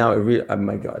 And now oh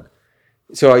my God.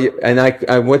 So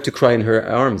I went to cry in her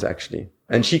arms actually.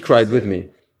 And she cried with me.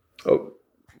 Oh.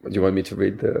 Do you want me to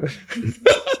read the...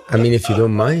 I mean, if you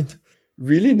don't mind.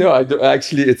 Really? No, I don't.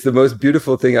 Actually, it's the most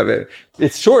beautiful thing I've ever...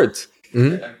 It's short.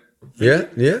 Mm-hmm.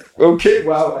 Yeah. Okay,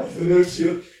 wow.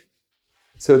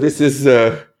 So this is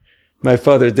my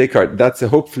Father's Day card. That's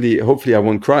hopefully I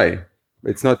won't cry.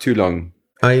 It's not too long.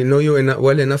 I know you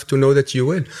well enough to know that you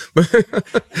will.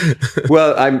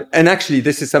 Well, and actually,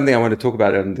 this is something I want to talk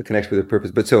about and the connection with the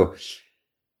purpose. But so,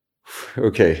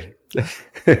 okay.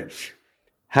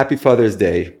 Happy Father's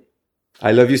Day.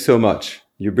 I love you so much.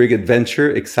 You bring adventure,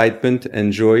 excitement,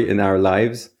 and joy in our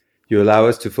lives. You allow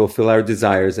us to fulfill our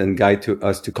desires and guide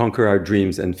us to conquer our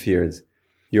dreams and fears.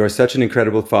 You are such an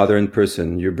incredible father and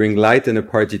person. You bring light and a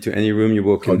party to any room you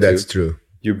walk into. That's true.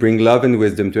 You bring love and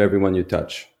wisdom to everyone you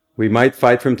touch. We might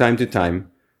fight from time to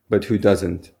time, but who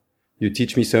doesn't? You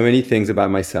teach me so many things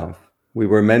about myself. We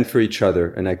were meant for each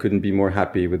other, and I couldn't be more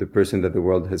happy with the person that the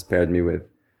world has paired me with.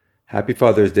 Happy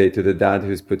Father's Day to the dad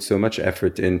who's put so much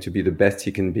effort in to be the best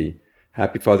he can be.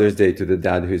 Happy Father's Day to the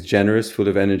dad who's generous, full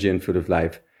of energy, and full of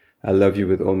life. I love you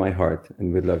with all my heart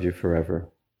and will love you forever.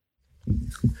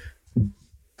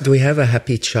 Do we have a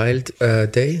happy child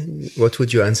day? What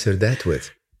would you answer that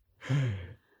with?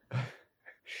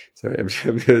 Sorry,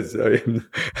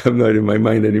 I'm not in my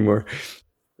mind anymore.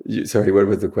 Sorry, what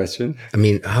was the question? I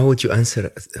mean, how would you answer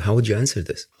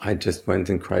this? I just went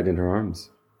and cried in her arms.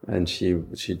 And she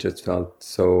just felt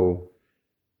so,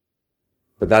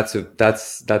 but that's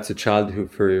a child who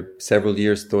for several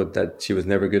years thought that she was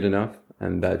never good enough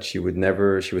and that she was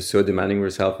so demanding of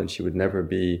herself and she would never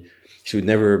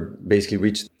basically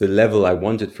reach the level I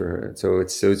wanted for her. So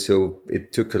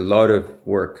it took a lot of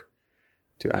work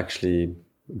to actually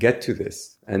get to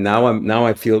this. And now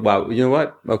I feel, wow, you know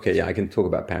what? Okay. Yeah, I can talk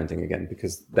about parenting again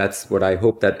because that's what I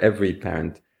hope that every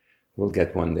parent will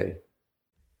get one day.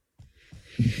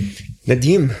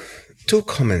 Nadim, 2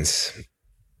 comments.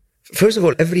 First of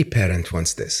all, every parent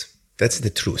wants this. That's the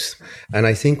truth. And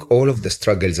I think all of the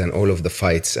struggles and all of the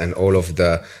fights and all of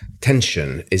the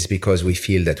tension is because we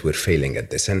feel that we're failing at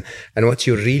this. And what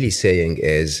you're really saying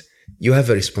is you have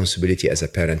a responsibility as a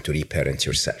parent to reparent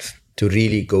yourself, to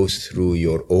really go through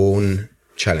your own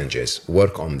challenges,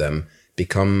 work on them,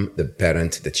 become the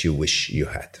parent that you wish you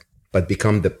had, but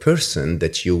become the person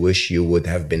that you wish you would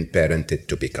have been parented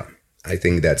to become. I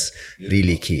think that's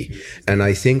really key. And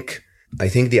I think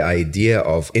the idea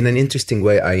of, in an interesting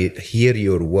way, I hear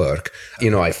your work.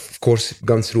 I've of course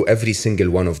gone through every single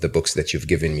one of the books that you've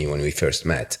given me when we first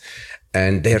met.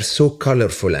 And they're so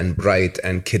colorful and bright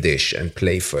and kiddish and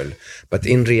playful. But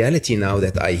in reality, now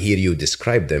that I hear you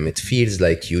describe them, it feels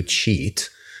like you cheat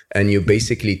and you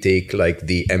basically take like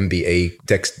the MBA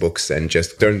textbooks and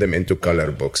just turn them into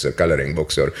coloring books,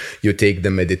 or you take the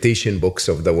meditation books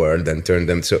of the world and turn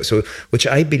them so which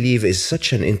I believe is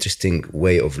such an interesting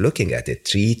way of looking at it.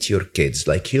 Treat your kids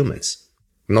like humans,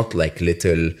 not like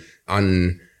little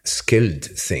unskilled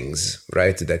things,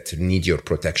 right? That need your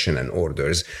protection and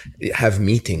orders. Have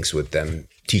meetings with them,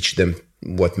 teach them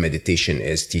what meditation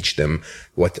is, teach them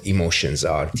what emotions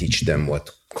are, teach them what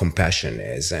compassion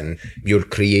is, and you'll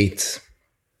create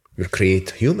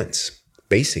humans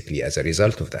basically as a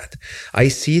result of that. I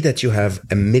see that you have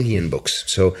 1 million books,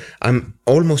 so I'm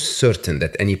almost certain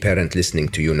that any parent listening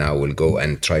to you now will go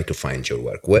and try to find your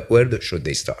work. Where should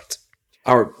they start?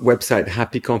 Our website,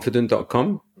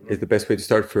 happyconfident.com, is the best way to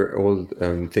start for all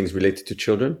things related to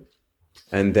children,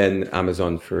 and then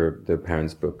Amazon for the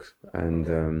parents' book.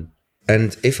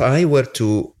 And if I were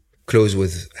to close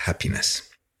with happiness,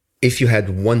 if you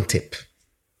had one tip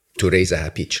to raise a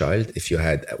happy child, if you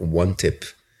had one tip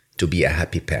to be a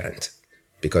happy parent,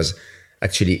 because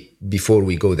actually, before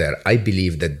we go there, I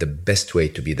believe that the best way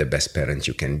to be the best parent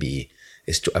you can be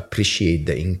is to appreciate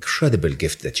the incredible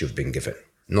gift that you've been given.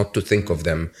 Not to think of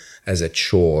them as a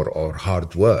chore or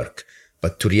hard work,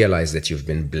 but to realize that you've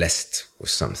been blessed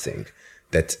with something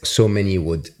that so many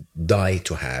would die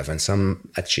to have, and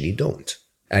some actually don't.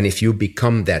 And if you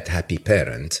become that happy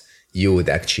parent, you would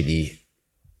actually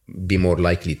be more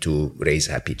likely to raise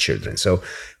happy children. So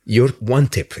your one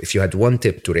tip, if you had one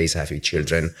tip to raise happy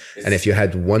children, and if you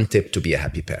had one tip to be a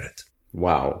happy parent.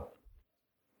 Wow.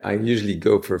 I usually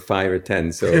go for 5 or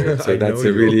 10. So that's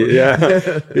a really,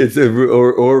 it's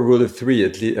or rule of 3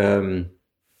 at least.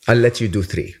 I'll let you do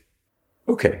 3.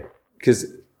 Okay. Because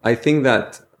I think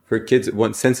that for kids,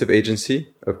 one sense of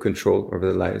agency, of control over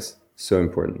their lives, so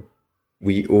important.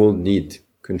 We all need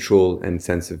control and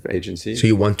sense of agency. So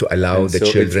you want to allow the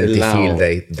children to feel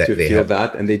they have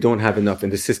that, and they don't have enough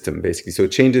in the system, basically. So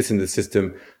changes in the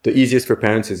system. The easiest for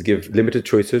parents is give limited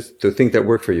choices to things that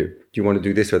work for you. Do you want to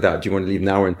do this or that? Do you want to leave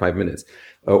now or in 5 minutes?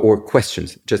 Or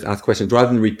questions. Just ask questions rather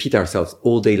than repeat ourselves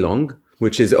all day long,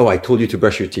 which is, I told you to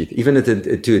brush your teeth. Even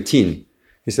to a teen,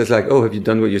 he says like, have you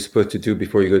done what you're supposed to do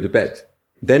before you go to bed?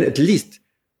 Then at least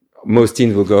most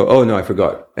teens will go, no, I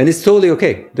forgot. And it's totally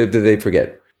okay that they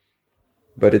forget.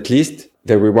 But at least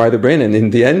they rewire the brain, and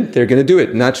in the end, they're going to do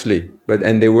it naturally.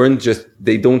 And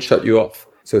they don't shut you off.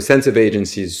 So sense of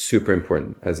agency is super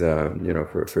important as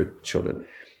for children.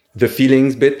 The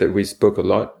feelings bit that we spoke a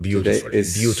lot today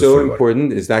is so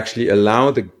important, is actually allow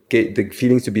the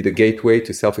feelings to be the gateway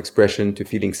to self-expression, to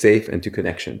feeling safe, and to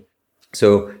connection.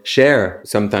 So share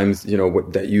sometimes,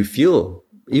 what that you feel.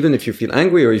 Even if you feel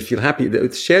angry or you feel happy,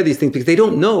 share these things because they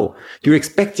don't know. You're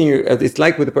expecting it's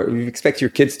like you expect your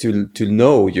kids to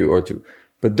know you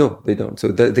but no, they don't. So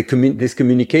this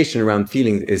communication around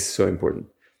feelings is so important.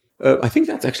 I think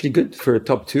that's actually good for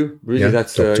top 2. Really,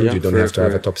 that's top 2. You don't have to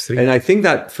have a top 3. And I think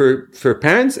that for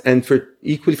parents and for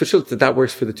equally for children, that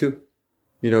works for the 2.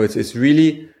 It's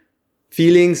really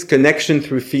feelings, connection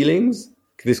through feelings.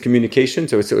 This communication,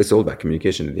 so it's all about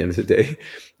communication at the end of the day,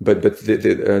 but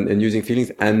and using feelings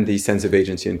and the sense of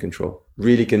agency and control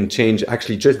really can change.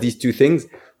 Actually, just these 2 things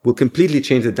will completely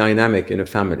change the dynamic in a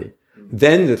family.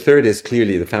 Then the third is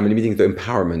clearly the family meeting, the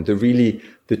empowerment,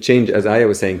 the change, as Aya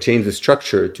was saying, change the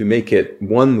structure to make it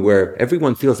one where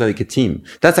everyone feels like a team.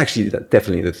 That's actually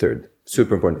definitely the third,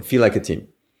 super important. Feel like a team,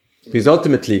 because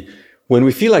ultimately, when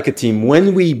we feel like a team,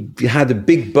 when we had a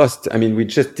big bust, we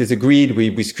just disagreed,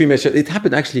 we screamed at each other. It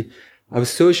happened actually. I was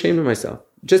so ashamed of myself.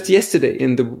 Just yesterday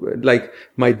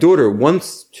my daughter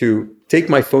wants to take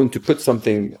my phone to put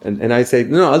something and I say,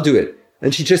 no, I'll do it.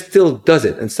 And she just still does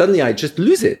it. And suddenly I just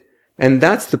lose it. And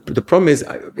that's the problem is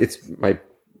it's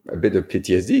a bit of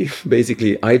PTSD.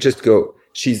 Basically, I just go,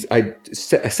 I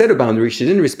set a boundary. She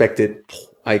didn't respect it.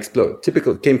 I explode.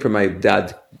 Typical, came from my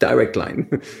dad, direct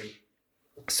line.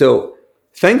 So,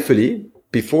 thankfully,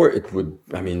 before it would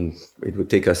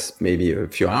take us maybe a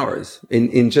few hours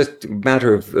in just a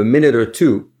matter of a minute or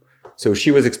 2. So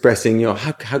she was expressing,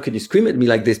 how could you scream at me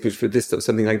like this, for this or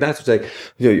something like that? So it's like,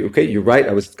 okay, you're right.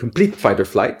 I was complete fight or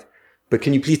flight. but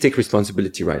can you please take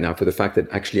responsibility right now for the fact that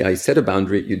actually I set a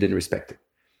boundary, you didn't respect it.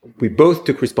 We both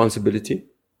took responsibility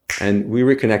and we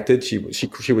reconnected. She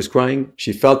was crying.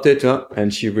 She felt it. And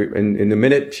in a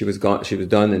minute she was gone. She was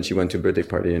done and she went to a birthday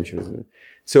party and she was,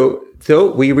 so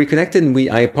we reconnected and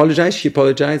I apologized. She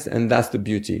apologized. And that's the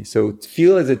beauty. So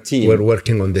feel as a team. We're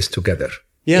working on this together.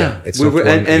 Yeah.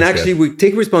 Actually we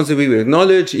take responsibility. We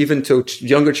acknowledge, even so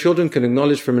younger children can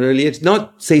acknowledge from an early age,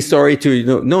 not say sorry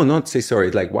not say sorry.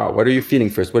 It's like, wow, what are you feeling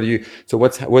first?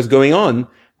 What's going on?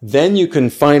 Then you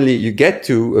can you get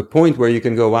to a point where you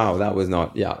can go, wow, that was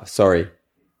not, sorry.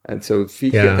 And so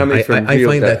coming from I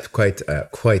find that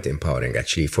quite empowering,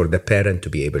 actually, for the parent to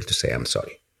be able to say, I'm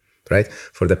sorry, right?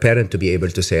 For the parent to be able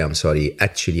to say, I'm sorry,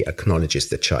 actually acknowledges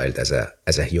the child as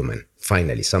a human.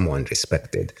 Finally, someone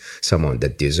respected, someone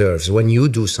that deserves, when you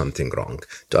do something wrong,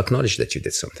 to acknowledge that you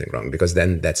did something wrong, because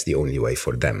then that's the only way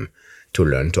for them to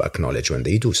learn to acknowledge when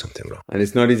they do something wrong. And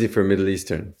it's not easy for Middle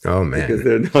Eastern. Oh, man. Because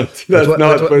they're not.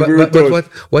 But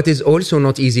what is also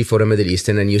not easy for a Middle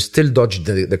Eastern, and you still dodged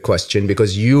the question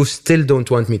because you still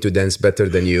don't want me to dance better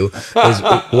than you, is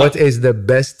what is the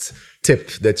best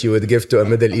tip that you would give to a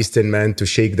Middle Eastern man to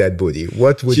shake that booty?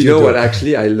 What would you do? You know what,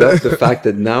 actually, I love the fact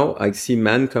that now I see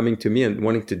men coming to me and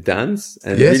wanting to dance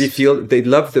and really feel, they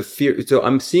love the fear. So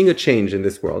I'm seeing a change in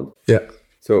this world. Yeah.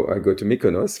 So I go to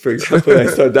Mykonos, for example, and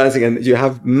I start dancing, and you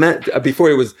have men.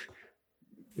 Before it was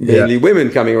mainly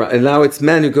women coming around, and now it's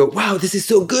men who go, "Wow, this is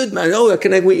so good, man! Oh,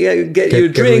 can I get you a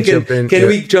drink? Can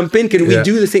we jump in? Can we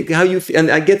do the thing? How you feel?" And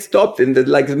I get stopped in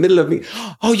the middle of me.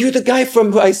 Oh, you're the guy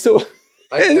from who I saw.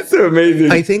 It's so amazing.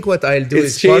 I think what I'll do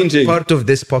is part of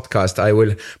this podcast, I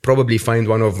will probably find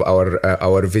one of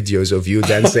our videos of you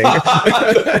dancing.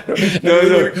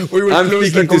 We will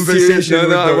close the conversation.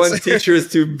 No, I want teachers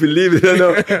to believe it.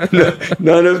 No,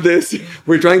 none of this.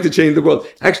 We're trying to change the world.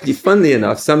 Actually, funnily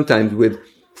enough, sometimes with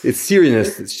it's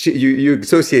seriousness. You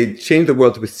associate change the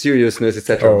world with seriousness,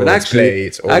 etc. But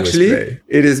actually,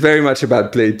 it is very much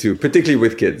about play too, particularly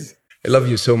with kids. I love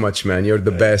you so much, man. You're the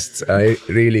best. I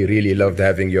really, really loved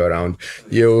having you around.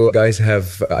 You guys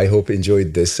have, I hope,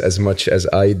 enjoyed this as much as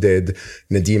I did.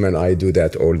 Nadim and I do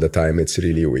that all the time. It's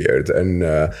really weird. And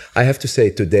I have to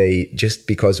say today, just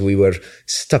because we were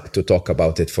stuck to talk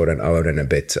about it for an hour and a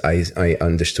bit, I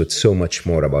understood so much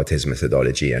more about his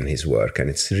methodology and his work.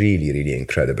 And it's really, really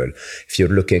incredible. If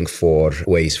you're looking for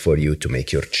ways for you to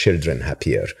make your children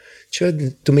happier,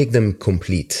 to make them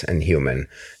complete and human,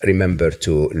 remember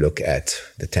to look at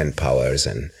the 10 powers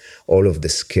and all of the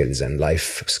skills and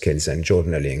life skills and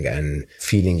journaling and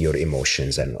feeling your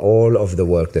emotions and all of the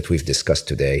work that we've discussed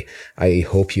today. I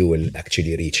hope you will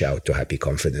actually reach out to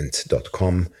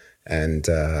happyconfident.com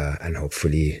and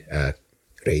hopefully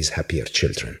raise happier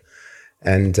children.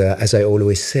 And as I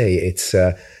always say, it's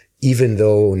even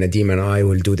though Nadim and I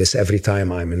will do this every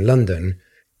time I'm in London,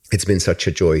 it's been such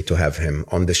a joy to have him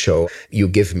on the show. You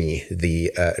give me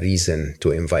the reason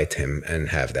to invite him and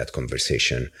have that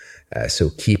conversation. So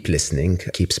keep listening,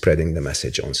 keep spreading the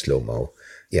message on Slow Mo.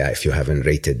 Yeah, if you haven't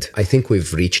rated, I think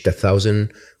we've reached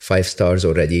 1,000 5 stars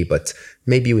already, but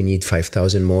maybe we need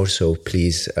 5,000 more. So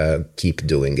please keep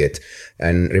doing it.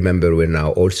 And remember, we're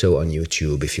now also on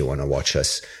YouTube. If you want to watch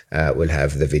us, we'll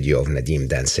have the video of Nadim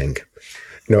dancing.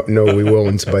 No, we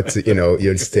won't. But,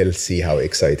 you'll still see how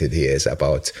excited he is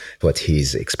about what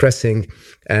he's expressing.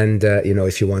 And,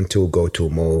 if you want to go to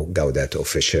Mo Gaudat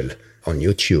Official on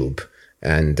YouTube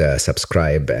and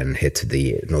subscribe and hit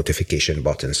the notification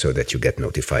button so that you get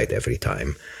notified every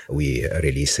time we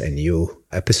release a new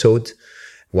episode.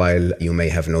 While you may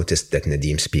have noticed that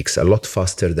Nadim speaks a lot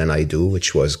faster than I do,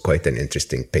 which was quite an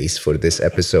interesting pace for this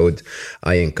episode,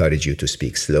 I encourage you to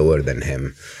speak slower than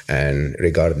him. And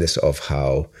regardless of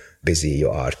how busy you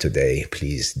are today,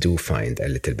 please do find a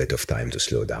little bit of time to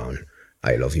slow down.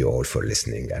 I love you all for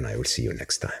listening, and I will see you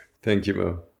next time. Thank you,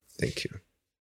 Mo. Thank you.